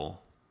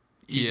technical.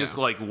 He just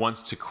like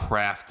wants to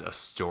craft a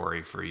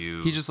story for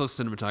you. He just loves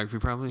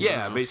cinematography, probably.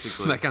 Yeah,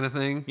 basically that kind of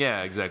thing.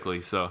 Yeah,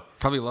 exactly. So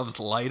probably loves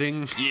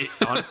lighting. yeah,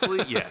 honestly,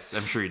 yes,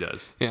 I'm sure he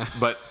does. Yeah.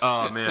 But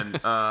oh man,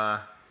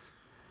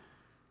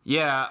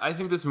 yeah, I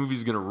think this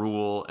movie's gonna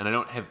rule, and I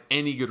don't have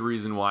any good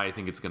reason why I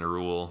think it's gonna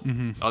rule,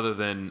 other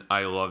than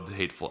I loved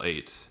Hateful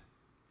Eight.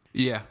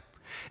 Yeah,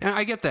 and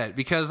I get that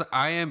because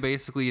I am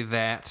basically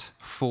that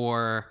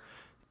for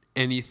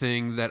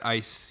anything that I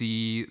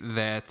see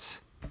that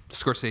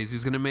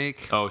Scorsese's gonna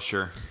make. Oh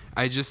sure.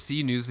 I just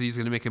see news that he's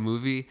gonna make a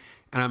movie,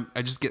 and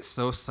I just get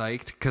so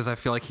psyched because I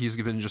feel like he's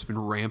just been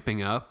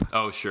ramping up.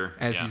 Oh sure.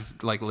 As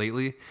he's like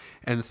lately,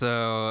 and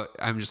so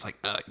I'm just like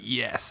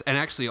yes. And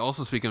actually,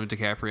 also speaking of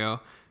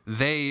DiCaprio,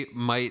 they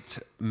might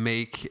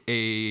make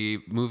a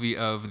movie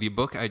of the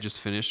book I just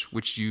finished,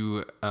 which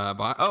you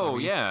bought. Oh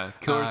yeah,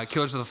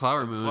 Killers of the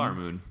Flower Moon. Flower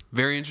Moon.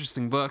 Very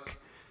interesting book.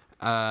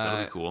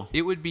 That'd be cool.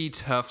 It would be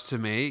tough to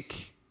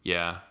make.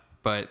 Yeah.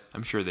 But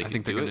I'm sure they I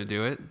think they're going to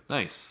do it.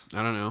 Nice.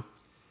 I don't know.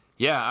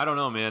 Yeah, I don't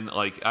know, man.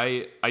 Like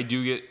I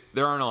do get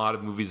there aren't a lot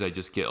of movies I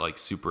just get like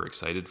super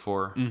excited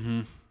for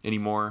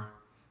anymore.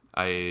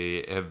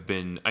 I have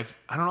been I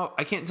don't know,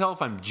 I can't tell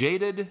if I'm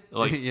jaded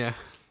like yeah.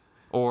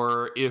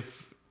 Or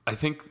if I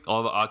think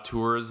all the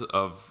auteurs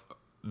of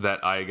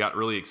that I got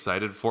really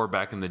excited for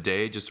back in the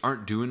day just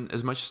aren't doing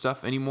as much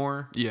stuff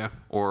anymore. Yeah.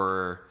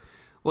 Or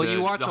well, the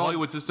you watch the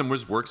Hollywood system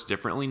works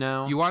differently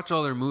now. You watch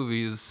all their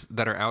movies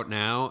that are out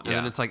now, and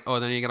then it's like, oh,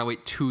 then you gotta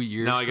wait 2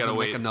 years. Now I gotta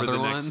wait another for the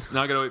one. next.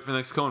 Now I gotta wait for the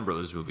next Coen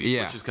Brothers movie,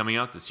 which is coming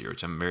out this year,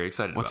 which I'm very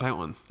excited What's about.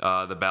 What's that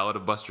one? The Ballad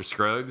of Buster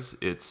Scruggs.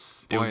 It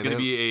was gonna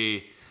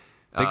be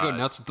a. They go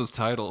nuts with those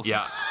titles.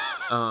 Yeah.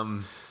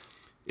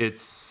 It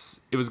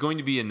was going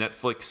to be a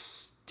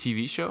Netflix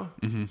TV show,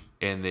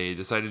 and they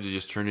decided to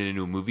just turn it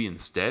into a movie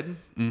instead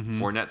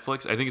for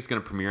Netflix. I think it's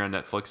going to premiere on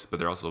Netflix, but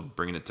they're also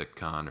bringing it to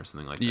Cannes or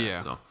something like that. Yeah.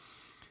 So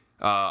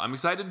I'm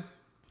excited.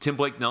 Tim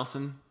Blake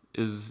Nelson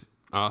is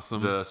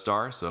awesome, the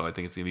star, so I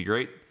think it's going to be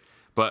great.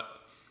 But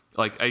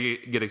like, I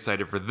get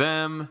excited for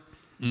them.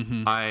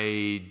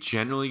 I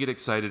generally get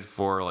excited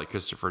for like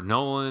Christopher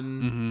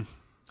Nolan,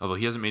 although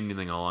he hasn't made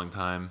anything in a long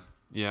time.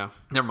 Yeah.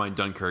 Never mind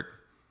Dunkirk.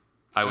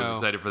 I was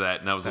excited for that,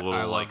 and I was a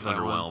little like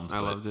underwhelmed. I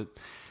loved it.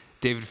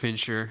 David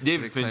Fincher.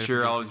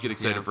 I always get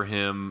excited for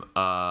him.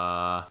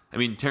 I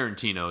mean,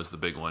 Tarantino is the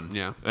big one.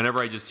 Yeah. Whenever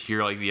I just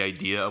hear like the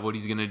idea of what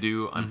he's gonna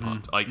do, I'm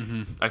pumped. Like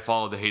I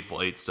followed the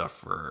Hateful Eight stuff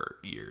for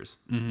years,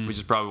 which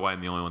is probably why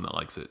I'm the only one that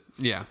likes it.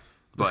 Yeah.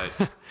 But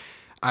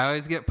I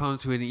always get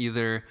pumped when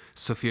either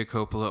Sofia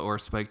Coppola or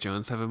Spike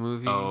Jonze have a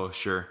movie. Oh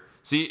sure.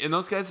 See, and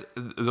those guys,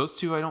 those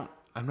two,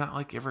 I'm not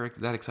like ever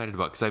that excited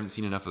about because I haven't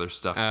seen enough of their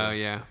stuff.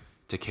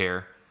 To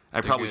care. I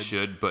probably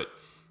should, but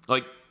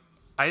like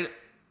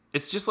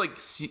it's just like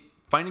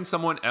finding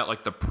someone at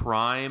like the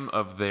prime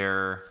of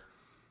their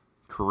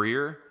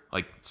career,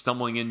 like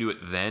stumbling into it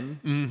then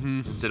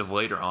instead of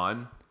later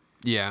on.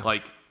 Yeah.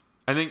 Like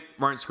I think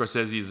Martin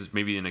Scorsese is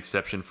maybe an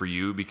exception for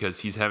you because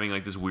he's having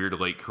like this weird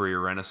late career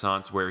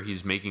renaissance where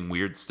he's making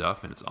weird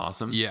stuff and it's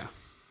awesome. Yeah.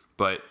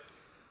 But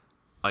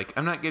like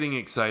I'm not getting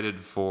excited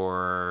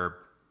for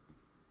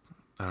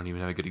I don't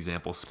even have a good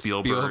example.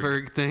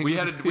 Spielberg thing. We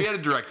had a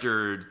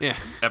director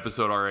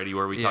episode already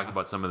where we talked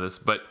about some of this,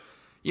 but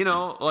you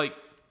know, like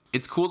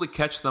it's cool to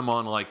catch them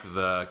on like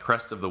the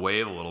crest of the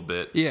wave a little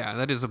bit. Yeah,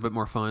 that is a bit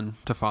more fun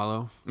to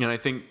follow. And I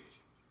think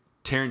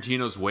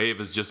Tarantino's wave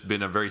has just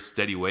been a very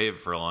steady wave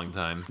for a long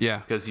time. Yeah,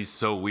 because he's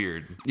so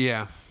weird.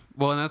 Yeah.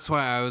 Well, and that's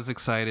why I was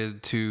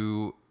excited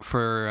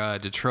for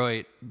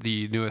Detroit,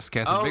 the newest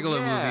Catherine Bigelow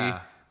movie,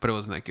 but it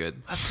wasn't that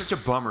good. That's such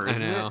a bummer,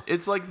 isn't it?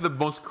 It's like the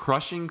most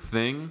crushing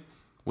thing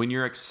when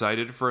you're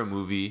excited for a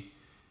movie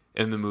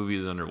and the movie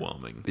is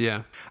underwhelming.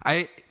 Yeah.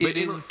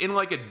 In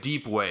like a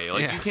deep way.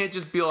 Like you can't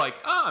just be like,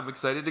 oh, I'm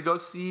excited to go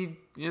see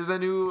the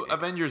new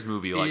Avengers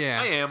movie. Like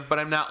I am, but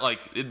I'm not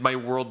like my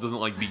world doesn't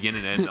like begin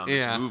and end on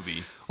this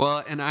movie.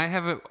 Well, and I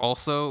have it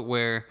also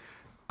where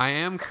I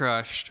am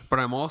crushed, but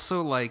I'm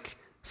also like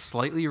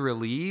slightly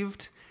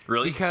relieved.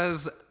 Really?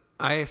 Because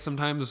I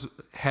sometimes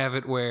have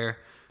it where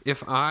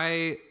if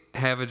I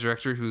have a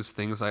director whose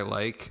things I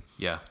like,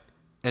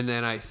 and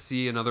then I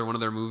see another one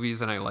of their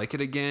movies and I like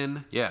it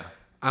again,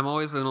 I'm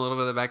always in a little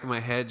bit of the back of my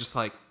head just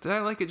like, did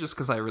I like it just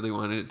because I really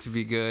wanted it to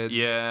be good?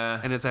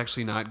 Yeah. And it's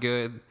actually not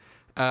good.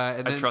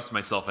 And I trust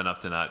myself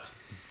enough to not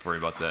worry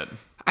about that.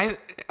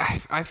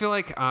 I feel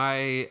like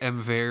I am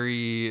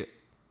very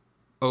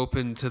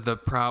open to the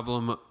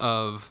problem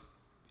of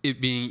it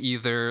being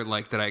either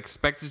like that I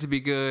expect it to be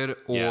good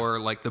or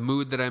like the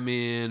mood that I'm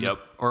in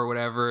or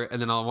whatever.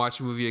 And then I'll watch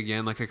a movie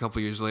again like a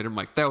couple years later. I'm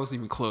like, that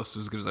wasn't even close to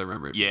as good as I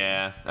remember it.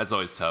 Yeah, that's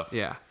always tough.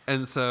 Yeah.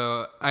 And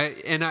so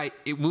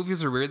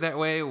movies are weird that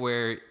way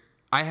where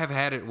I have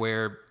had it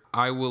where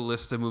I will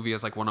list a movie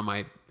as like one of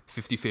my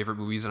 50 favorite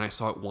movies and I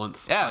saw it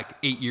once like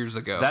 8 years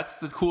ago. That's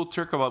the cool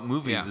trick about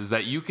movies is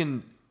that you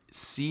can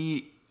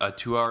see a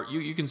 2 hour.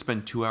 You can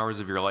spend 2 hours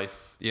of your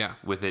life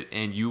with it,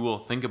 and you will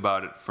think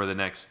about it for the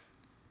next,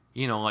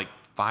 like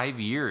 5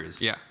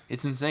 years. Yeah,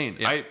 it's insane.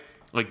 Yeah. I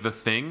like The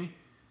Thing.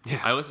 Yeah.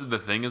 I listed The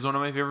Thing as one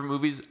of my favorite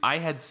movies. I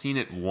had seen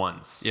it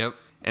once. Yep.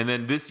 And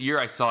then this year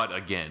I saw it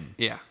again.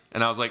 Yeah.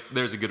 And I was like,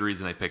 there's a good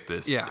reason I picked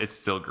this. Yeah. It's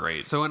still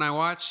great. So when I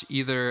watch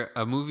either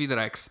a movie that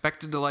I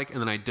expected to like and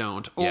then I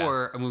don't,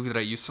 or a movie that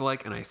I used to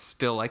like and I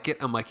still like it,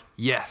 I'm like,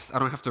 yes, I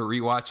don't have to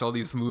rewatch all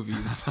these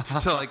movies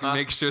to like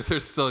make sure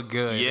they're still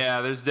good.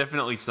 Yeah, there's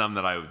definitely some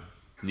that I would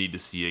need to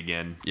see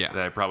again. Yeah.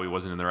 That I probably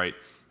wasn't in the right.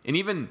 And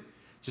even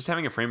just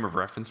having a frame of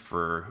reference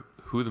for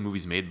who the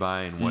movie's made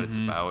by and what it's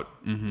about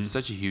is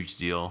such a huge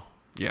deal.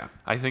 Yeah.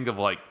 I think of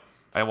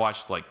I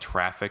watched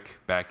Traffic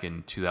back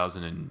in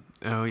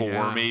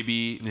 2004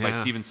 maybe by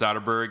Steven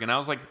Soderbergh, and I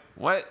was like,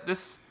 what?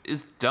 This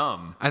is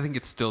dumb. I think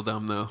it's still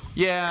dumb though.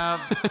 Yeah,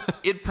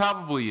 it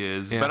probably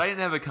is, but I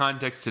didn't have the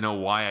context to know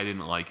why I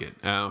didn't like it.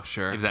 Oh,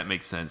 sure. If that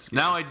makes sense.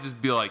 Now I'd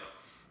just be like,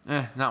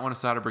 not one of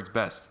Soderbergh's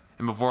best.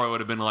 And before I would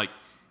have been like,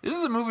 this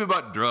is a movie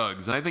about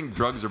drugs, and I think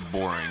drugs are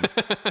boring.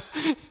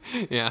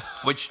 Yeah.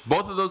 Which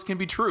both of those can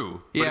be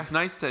true. But Yeah. it's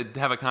nice to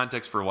have a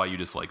context for why you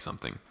dislike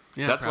something.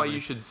 Yeah, That's probably. why you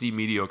should see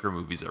mediocre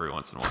movies every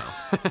once in a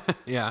while.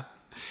 Yeah.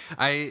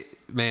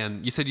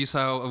 You said you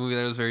saw a movie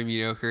that was very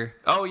mediocre.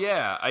 Oh,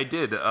 yeah, I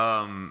did.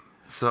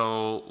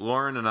 So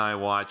Lauren and I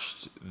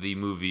watched the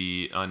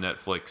movie on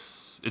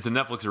Netflix. It's a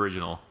Netflix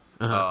original.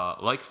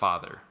 Like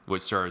Father,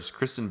 which stars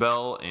Kristen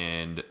Bell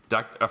and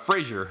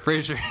Frasier.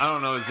 Frasier. I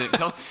don't know his name.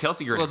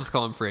 Kelsey Grammer. We'll just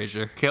call him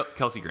Frasier.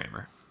 Kelsey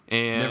Grammer.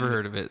 And Never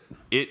heard of it.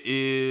 It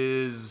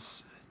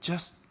is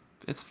just,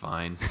 it's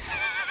fine.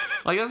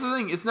 That's the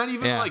thing. It's not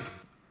even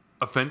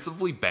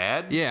offensively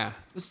bad. Yeah.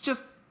 It's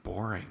just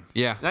boring.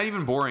 Yeah. Not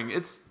even boring.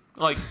 It's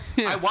I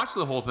watched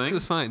the whole thing. It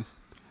was fine.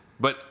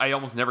 But I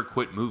almost never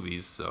quit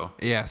movies, so.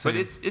 Yeah, same. But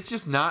it's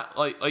just not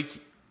like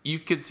you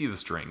could see the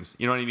strings.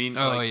 You know what I mean?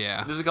 Oh,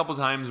 yeah. There's a couple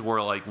times where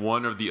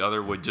one or the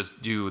other would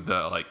just do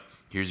the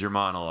here's your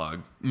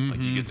monologue.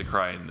 You get to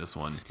cry in this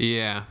one.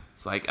 Yeah.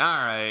 It's all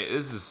right,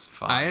 this is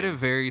fine. I had a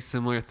very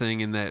similar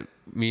thing in that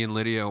me and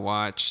Lydia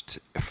watched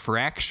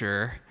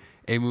Fracture,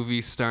 a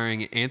movie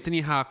starring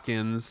Anthony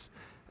Hopkins,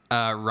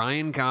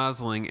 Ryan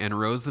Gosling, and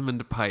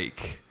Rosamund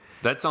Pike.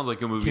 That sounds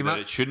like a movie that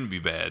it shouldn't be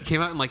bad. Came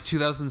out in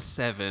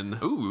 2007.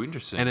 Ooh,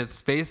 interesting. And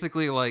it's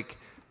basically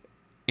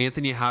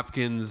Anthony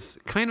Hopkins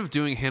kind of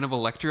doing Hannibal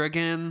Lecter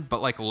again,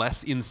 but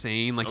less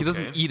insane. He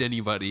doesn't eat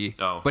anybody,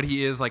 but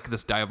he is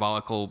this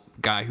diabolical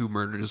guy who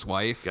murdered his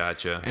wife.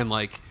 Gotcha. And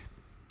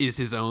is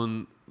his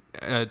own,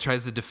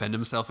 tries to defend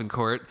himself in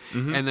court.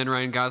 Mm-hmm. And then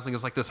Ryan Gosling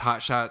is this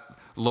hotshot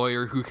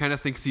lawyer who kind of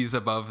thinks he's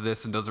above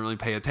this and doesn't really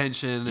pay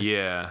attention.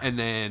 Yeah. And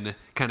then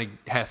kind of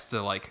has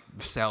to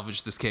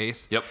salvage this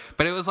case. Yep.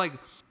 But it was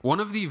one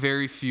of the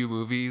very few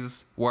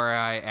movies where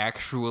I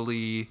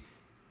actually,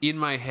 in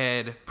my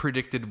head,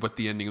 predicted what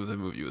the ending of the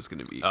movie was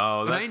going to be.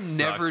 Oh, that And I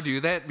never do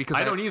that because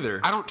I don't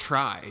either. I don't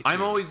try to.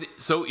 I'm always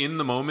so in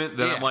the moment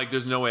that I'm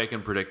there's no way I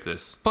can predict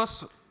this.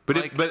 Plus,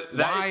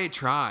 why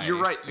try?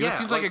 You're right. Yeah, That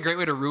seems like a great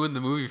way to ruin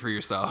the movie for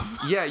yourself.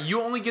 Yeah,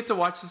 you only get to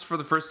watch this for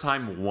the first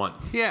time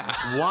once. Yeah.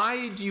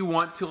 Why do you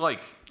want to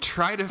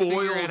try to foil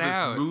figure it this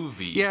out?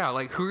 movie? Yeah,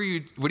 who are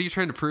you? What are you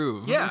trying to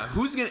prove? Yeah,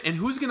 who's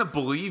gonna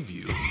believe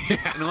you?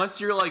 And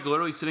unless you're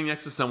literally sitting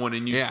next to someone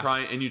and you try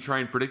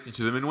and predict it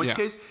to them, in which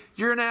case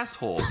you're an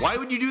asshole. Why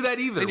would you do that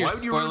either? Why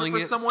would you ruin it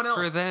for someone else?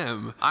 For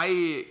them.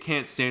 I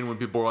can't stand when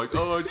people are like,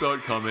 "Oh, I saw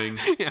it coming."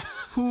 Yeah.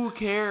 Who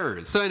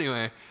cares? So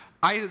anyway,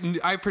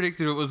 I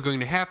predicted what was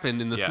going to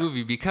happen in this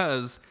movie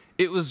because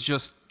it was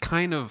just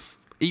kind of,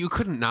 you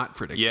couldn't not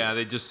predict it. Yeah,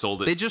 they just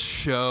sold it. They just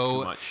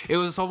show. Too much. It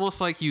was almost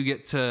like you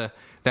get to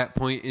that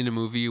point in a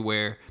movie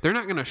where they're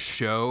not going to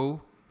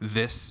show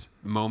this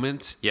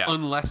moment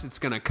unless it's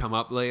going to come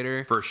up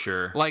later. For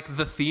sure.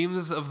 The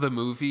themes of the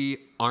movie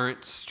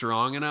aren't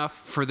strong enough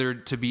for there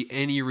to be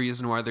any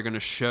reason why they're going to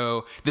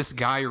show this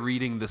guy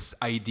reading this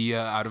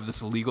idea out of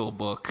this legal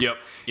book. Yep.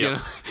 You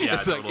know? Yeah,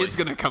 it's totally. it's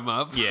going to come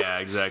up. Yeah,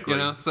 exactly.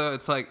 So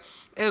it's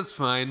it's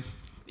fine.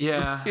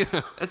 Yeah.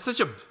 It's such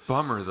a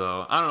bummer,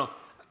 though. I don't know.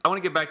 I want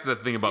to get back to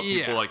that thing about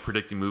people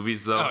predicting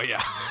movies, though. Oh,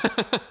 yeah.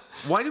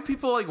 Why do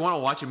people want to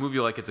watch a movie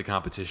like it's a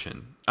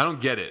competition? I don't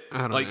get it.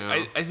 I don't know.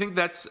 I think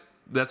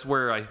that's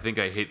where I think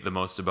I hate the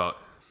most about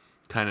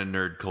kind of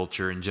nerd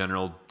culture in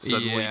general.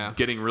 Suddenly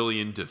getting really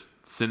into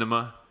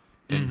cinema,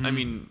 and I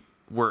mean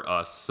we're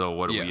us, so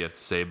what do we have to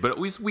say? But at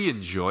least we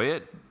enjoy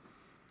it.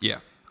 Yeah.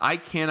 I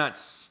cannot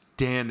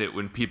stand it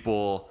when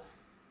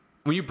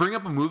you bring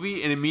up a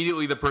movie and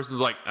immediately the person's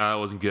like, "Oh, it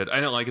wasn't good. I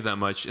didn't like it that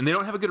much," and they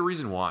don't have a good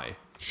reason why.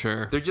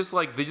 Sure. They're just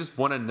they just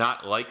want to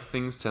not like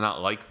things to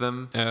not like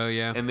them. Oh,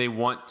 yeah. And they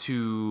want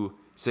to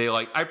say,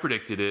 I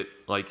predicted it.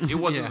 It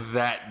wasn't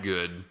that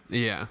good.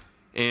 Yeah.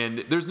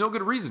 And there's no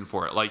good reason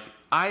for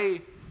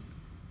it.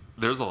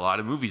 There's a lot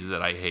of movies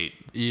that I hate.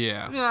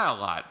 Yeah. Not a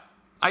lot.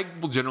 I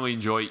will generally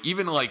enjoy,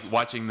 even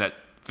watching that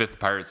fifth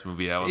Pirates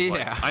movie. I was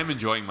I'm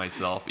enjoying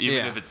myself,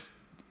 even if it's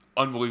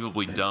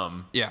unbelievably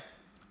dumb. Yeah.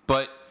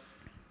 But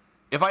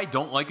if I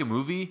don't like a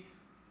movie,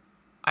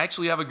 I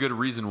actually have a good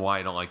reason why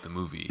I don't like the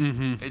movie.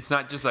 It's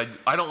not just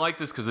I don't like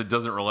this because it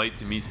doesn't relate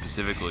to me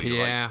specifically.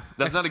 Yeah. Like,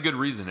 that's not a good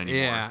reason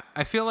anymore. Yeah,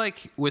 I feel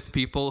like with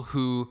people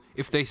who,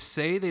 if they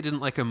say they didn't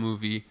like a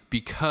movie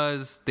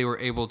because they were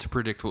able to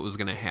predict what was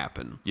going to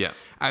happen. Yeah.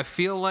 I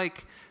feel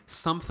like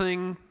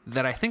something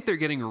that I think they're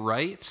getting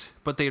right,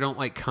 but they don't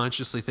like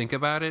consciously think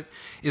about it,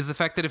 is the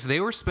fact that if they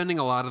were spending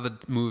a lot of the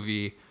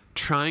movie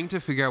trying to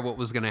figure out what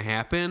was going to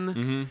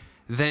happen,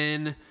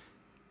 then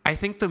I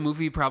think the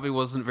movie probably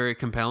wasn't very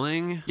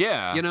compelling.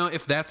 Yeah. You know,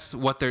 if that's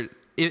what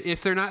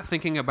if they're not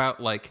thinking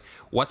about like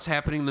what's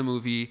happening in the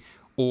movie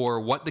or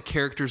what the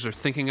characters are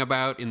thinking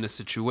about in the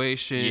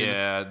situation.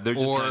 Yeah, they're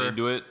just not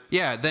into it.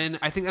 Yeah, then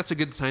I think that's a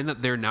good sign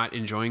that they're not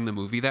enjoying the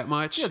movie that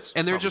much. Yeah, it's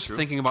and they're probably just true.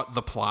 thinking about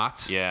the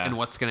plot Yeah. and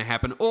what's going to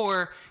happen.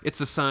 Or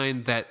it's a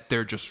sign that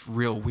they're just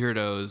real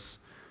weirdos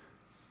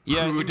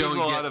Yeah, I who think there's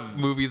don't a get lot of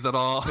movies at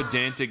all.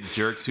 pedantic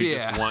jerks who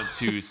Yeah. just want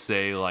to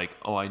say like,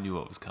 "Oh, I knew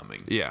what was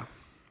coming." Yeah.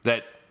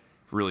 That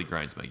really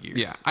grinds my gears.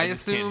 Yeah, I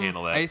just can't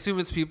handle that. I assume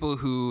it's people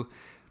who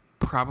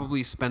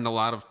probably spend a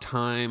lot of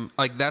time,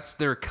 like that's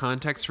their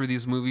context for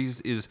these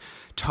movies, is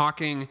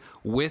talking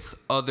with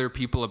other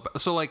people about,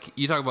 so like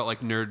you talk about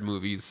like nerd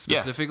movies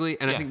specifically,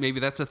 and I think maybe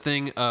that's a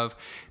thing of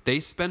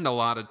they spend a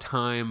lot of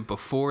time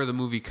before the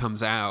movie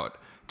comes out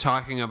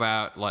talking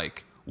about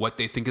like what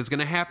they think is going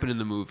to happen in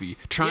the movie,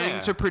 trying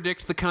to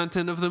predict the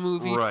content of the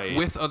movie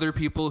with other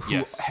people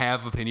who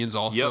have opinions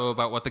also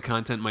about what the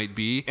content might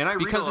be, and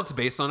because it's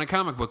based on a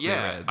comic book they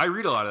read. I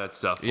read a lot of that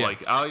stuff. Yeah.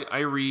 Like I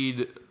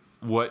read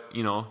what,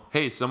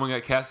 hey, someone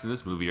got cast in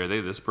this movie. Are they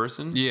this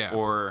person? Yeah.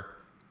 Or,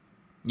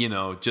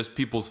 just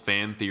people's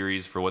fan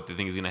theories for what they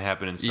think is going to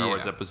happen in Star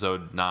Wars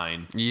Episode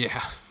 9. Yeah.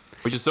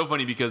 Which is so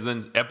funny because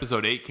then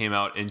Episode 8 came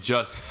out and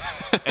just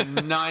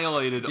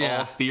annihilated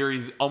all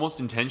theories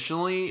almost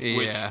intentionally,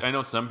 which I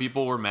know some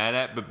people were mad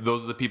at, but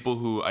those are the people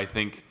who I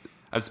think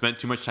have spent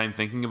too much time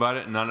thinking about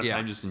it and not enough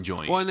time just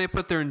enjoying Well, it. and they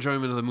put their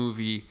enjoyment of the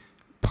movie,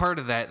 part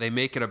of that, they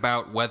make it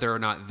about whether or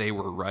not they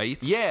were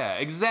right. Yeah,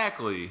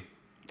 exactly.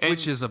 And,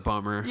 Which is a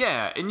bummer.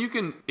 Yeah, and you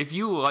can, if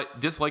you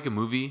dislike a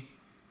movie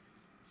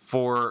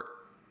for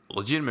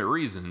legitimate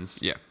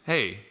reasons,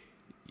 hey,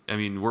 I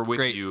mean, we're with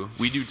Great. you.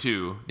 We do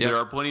too. Yep. There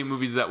are plenty of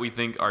movies that we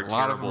think are A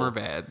lot terrible of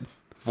them are bad.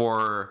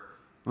 for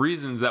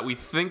reasons that we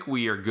think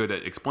we are good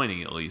at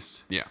explaining, at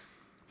least. Yeah.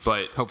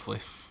 But Hopefully.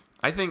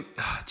 I think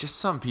just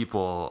some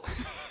people,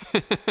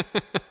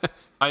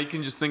 I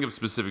can just think of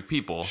specific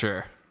people.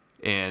 Sure.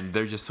 And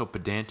they're just so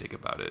pedantic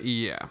about it.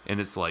 Yeah. And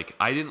it's like,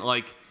 I didn't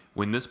like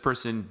when this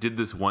person did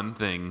this one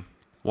thing.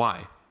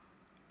 Why?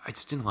 I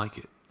just didn't like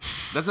it.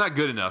 That's not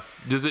good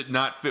enough. Does it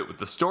not fit with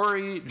the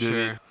story?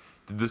 Did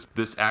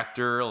this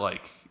actor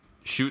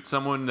shoot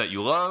someone that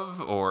you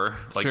love or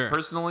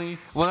personally?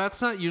 Well,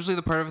 that's not usually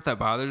the part of it that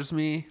bothers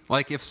me.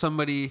 Like if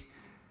somebody,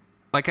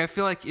 I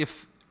feel like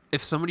if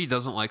somebody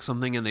doesn't like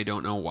something and they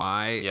don't know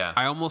why,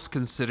 I almost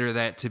consider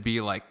that to be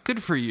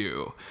good for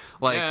you.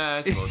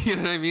 I suppose. You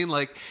know what I mean?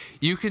 Like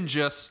you can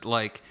just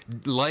like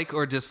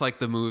or dislike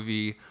the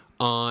movie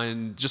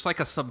on just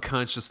a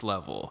subconscious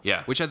level.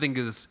 Yeah. Which I think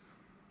is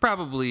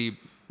probably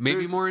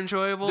maybe more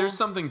enjoyable. There's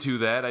something to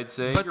that, I'd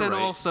say. But then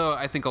also,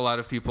 I think a lot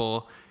of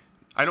people...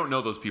 I don't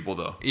know those people,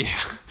 though. Yeah.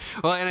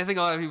 Well, and I think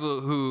a lot of people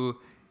who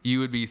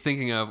you would be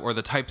thinking of, or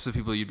the types of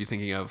people you'd be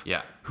thinking of,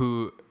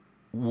 who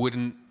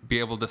wouldn't be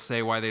able to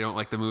say why they don't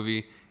like the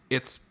movie,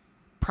 it's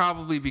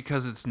probably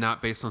because it's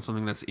not based on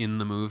something that's in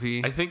the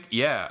movie. I think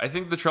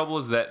the trouble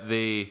is that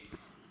they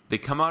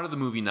come out of the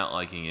movie not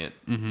liking it.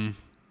 Mm-hmm.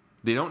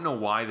 They don't know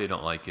why they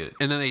don't like it,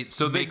 and then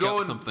they go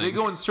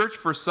and search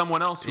for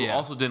someone else who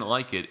also didn't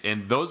like it,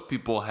 and those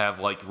people have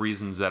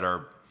reasons that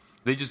are,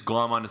 they just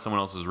glom onto someone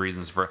else's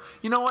reasons for,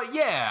 you know what?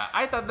 Yeah,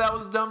 I thought that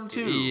was dumb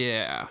too.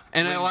 Yeah,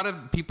 and a lot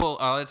of people,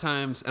 a lot of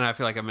times, and I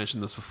feel like I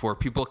mentioned this before,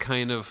 people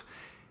kind of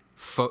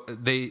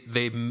they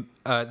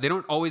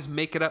don't always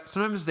make it up.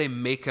 Sometimes they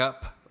make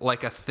up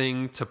a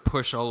thing to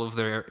push all of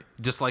their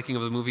disliking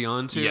of the movie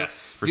onto.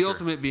 Yes, for the sure.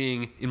 ultimate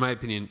being, in my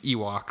opinion,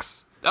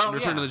 Ewoks. Oh,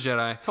 Return of the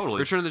Jedi. Totally.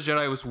 Return of the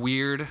Jedi was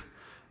weird.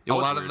 A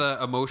lot of the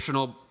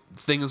emotional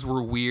things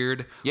were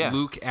weird. Yeah.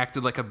 Luke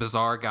acted like a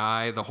bizarre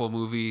guy the whole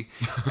movie.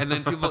 And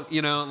then people,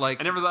 I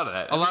never thought of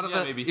that. A lot of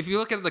maybe. if you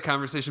look at the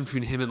conversation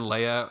between him and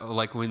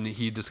Leia, when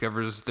he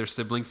discovers their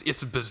siblings,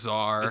 it's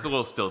bizarre. It's a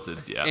little stilted,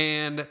 yeah.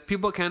 And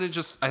people kind of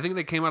just, I think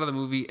they came out of the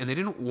movie and they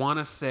didn't want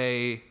to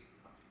say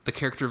the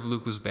character of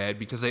Luke was bad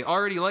because they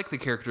already liked the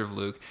character of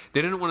Luke.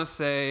 They didn't want to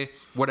say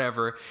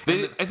whatever.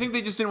 I think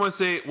they just didn't want to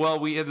say,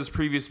 well, we had this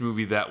previous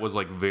movie that was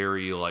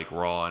very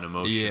raw and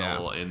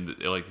emotional, and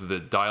the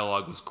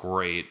dialogue was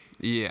great.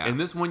 Yeah. And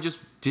this one just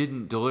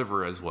didn't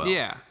deliver as well.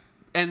 Yeah.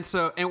 And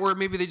so, or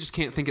maybe they just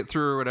can't think it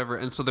through or whatever.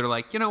 And so they're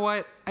like, you know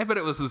what? I bet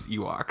it was those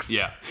Ewoks.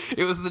 Yeah.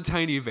 It was the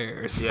tiny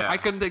bears. Yeah. I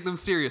couldn't take them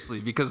seriously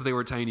because they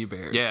were tiny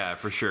bears. Yeah,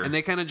 for sure. And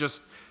they kind of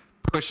just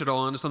push it all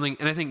onto something.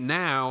 And I think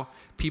now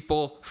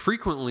people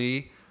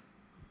frequently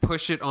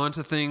push it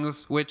onto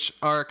things which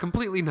are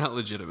completely not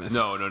legitimate.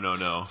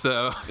 No.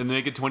 So And they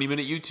make a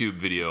 20-minute YouTube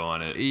video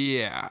on it.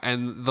 yeah,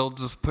 and they'll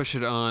just push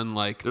it on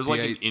like There's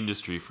like an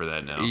industry for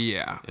that now.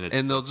 yeah,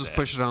 and they'll just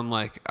push it on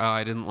like, oh,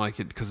 I didn't like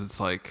it because it's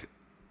like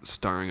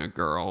starring a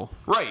girl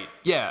Right.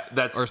 Yeah.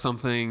 That's or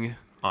something,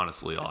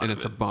 honestly a lot. and of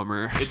it's it. a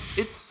bummer.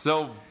 It's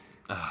so.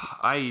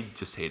 I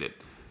just hate it.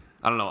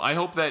 I don't know. I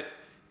hope that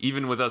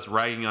even with us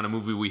ragging on a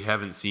movie we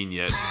haven't seen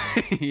yet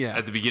Yeah,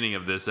 at the beginning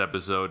of this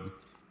episode,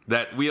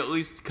 that we at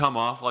least come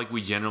off like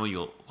we generally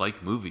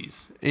like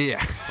movies.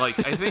 yeah. Like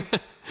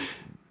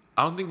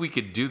I don't think we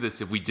could do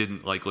this if we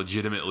didn't like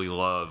legitimately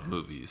love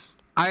movies.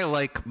 I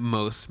like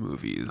most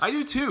movies. I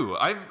do too.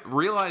 I've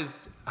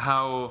realized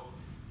how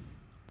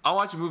I'll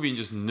watch a movie and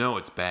just know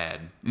it's bad,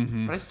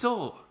 but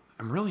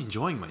I'm really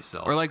enjoying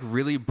myself. Or like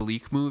really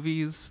bleak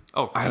movies.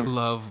 Oh, for I sure.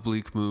 love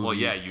bleak movies. Well,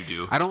 yeah, you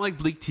do. I don't like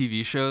bleak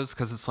TV shows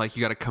because it's like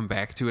you got to come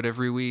back to it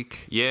every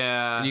week.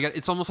 Yeah. And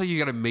it's almost like you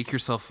got to make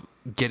yourself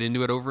get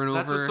into it over and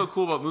That's over. what's so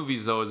cool about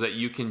movies, though, is that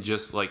you can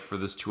just like for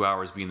this 2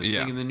 hours be in this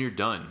Yeah. thing and then you're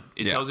done.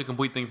 It Yeah. tells a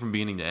complete thing from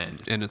beginning to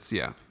end. And it's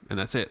and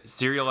that's it.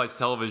 Serialized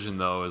television,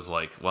 though, is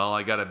like, well,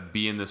 I got to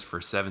be in this for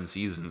 7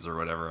 seasons or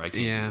whatever. I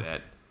can't Yeah. do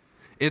that.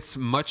 It's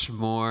much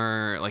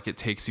more like it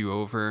takes you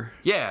over.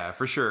 Yeah,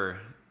 for sure.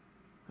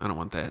 I don't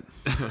want that.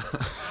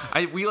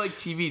 We like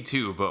TV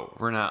too, but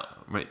we're not.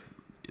 Right,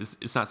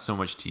 it's not so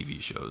much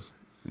TV shows.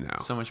 No.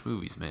 So much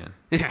movies, man.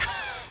 Yeah.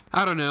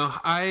 I don't know.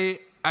 I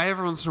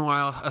every once in a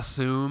while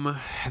assume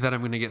that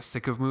I'm going to get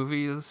sick of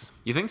movies,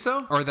 You think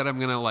so? or that I'm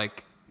going to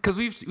like, because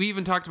we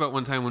even talked about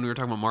one time when we were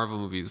talking about Marvel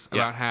movies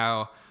Yeah. about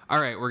how, all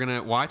right, we're going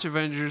to watch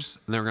Avengers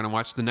and then we're going to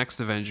watch the next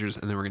Avengers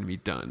and then we're going to be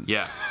done.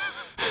 Yeah,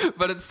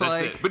 But it's that's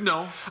like, it. But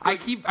no, I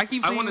keep I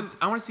thinking, want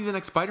to see the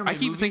next Spider-Man. I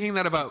keep movie. thinking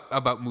that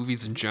about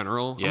movies in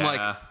general. I'm Yeah.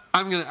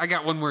 like, I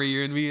got one more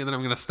year in me and then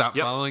I'm going to stop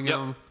Yep, following yep.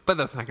 them. But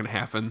that's not going to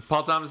happen.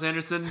 Paul Thomas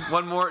Anderson,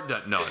 one more.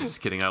 No, I'm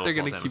just kidding. I love They're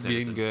Paul going to Thomas keep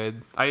being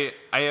Anderson. good.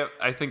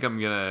 I think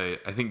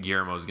I think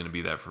Guillermo's gonna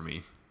be that for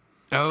me.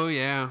 Oh,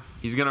 yeah.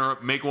 He's gonna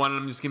make one, and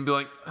I'm just gonna be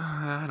like,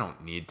 I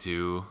don't need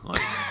to.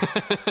 Like,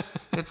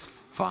 it's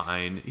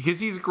fine because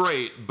he's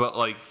great, but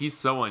like he's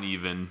so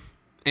uneven.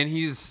 And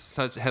has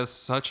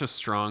such a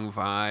strong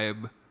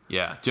vibe.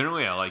 Yeah,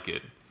 generally I like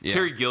it. Yeah.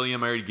 Terry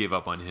Gilliam, I already gave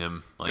up on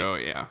him. Like, Oh,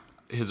 yeah.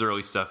 his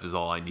early stuff is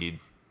all I need.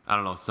 I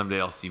don't know. Someday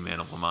I'll see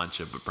Man of La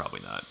Mancha, but probably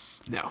not.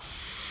 No.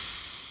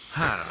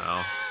 I don't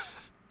know.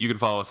 You can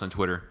follow us on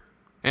Twitter.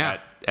 Yeah.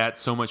 At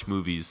so much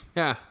movies.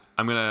 Yeah.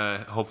 I'm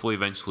gonna hopefully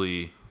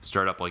eventually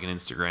start up like an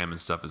Instagram and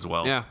stuff as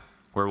well. Yeah.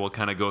 Where we'll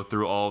kind of go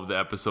through all of the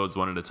episodes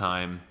one at a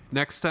time.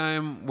 Next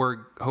time, we're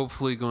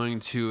hopefully going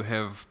to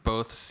have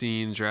both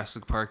seen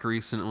Jurassic Park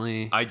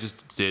recently. I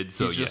just did,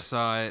 so You just yes.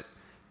 saw it.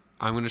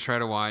 I'm going to try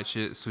to watch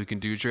it so we can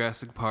do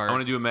Jurassic Park. I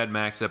want to do a Mad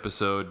Max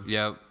episode.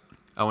 Yep.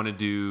 I want to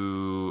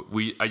do.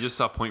 I just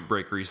saw Point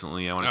Break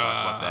recently. I want to talk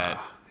about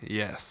that.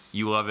 Yes.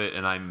 You love it,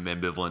 and I'm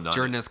ambivalent on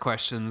Jordan it. has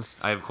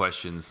questions. I have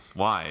questions.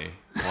 Why?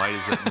 Why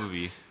is that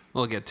movie?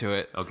 We'll get to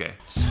it. Okay.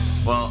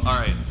 Well, all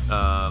right.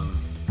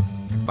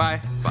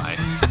 Bye. Bye.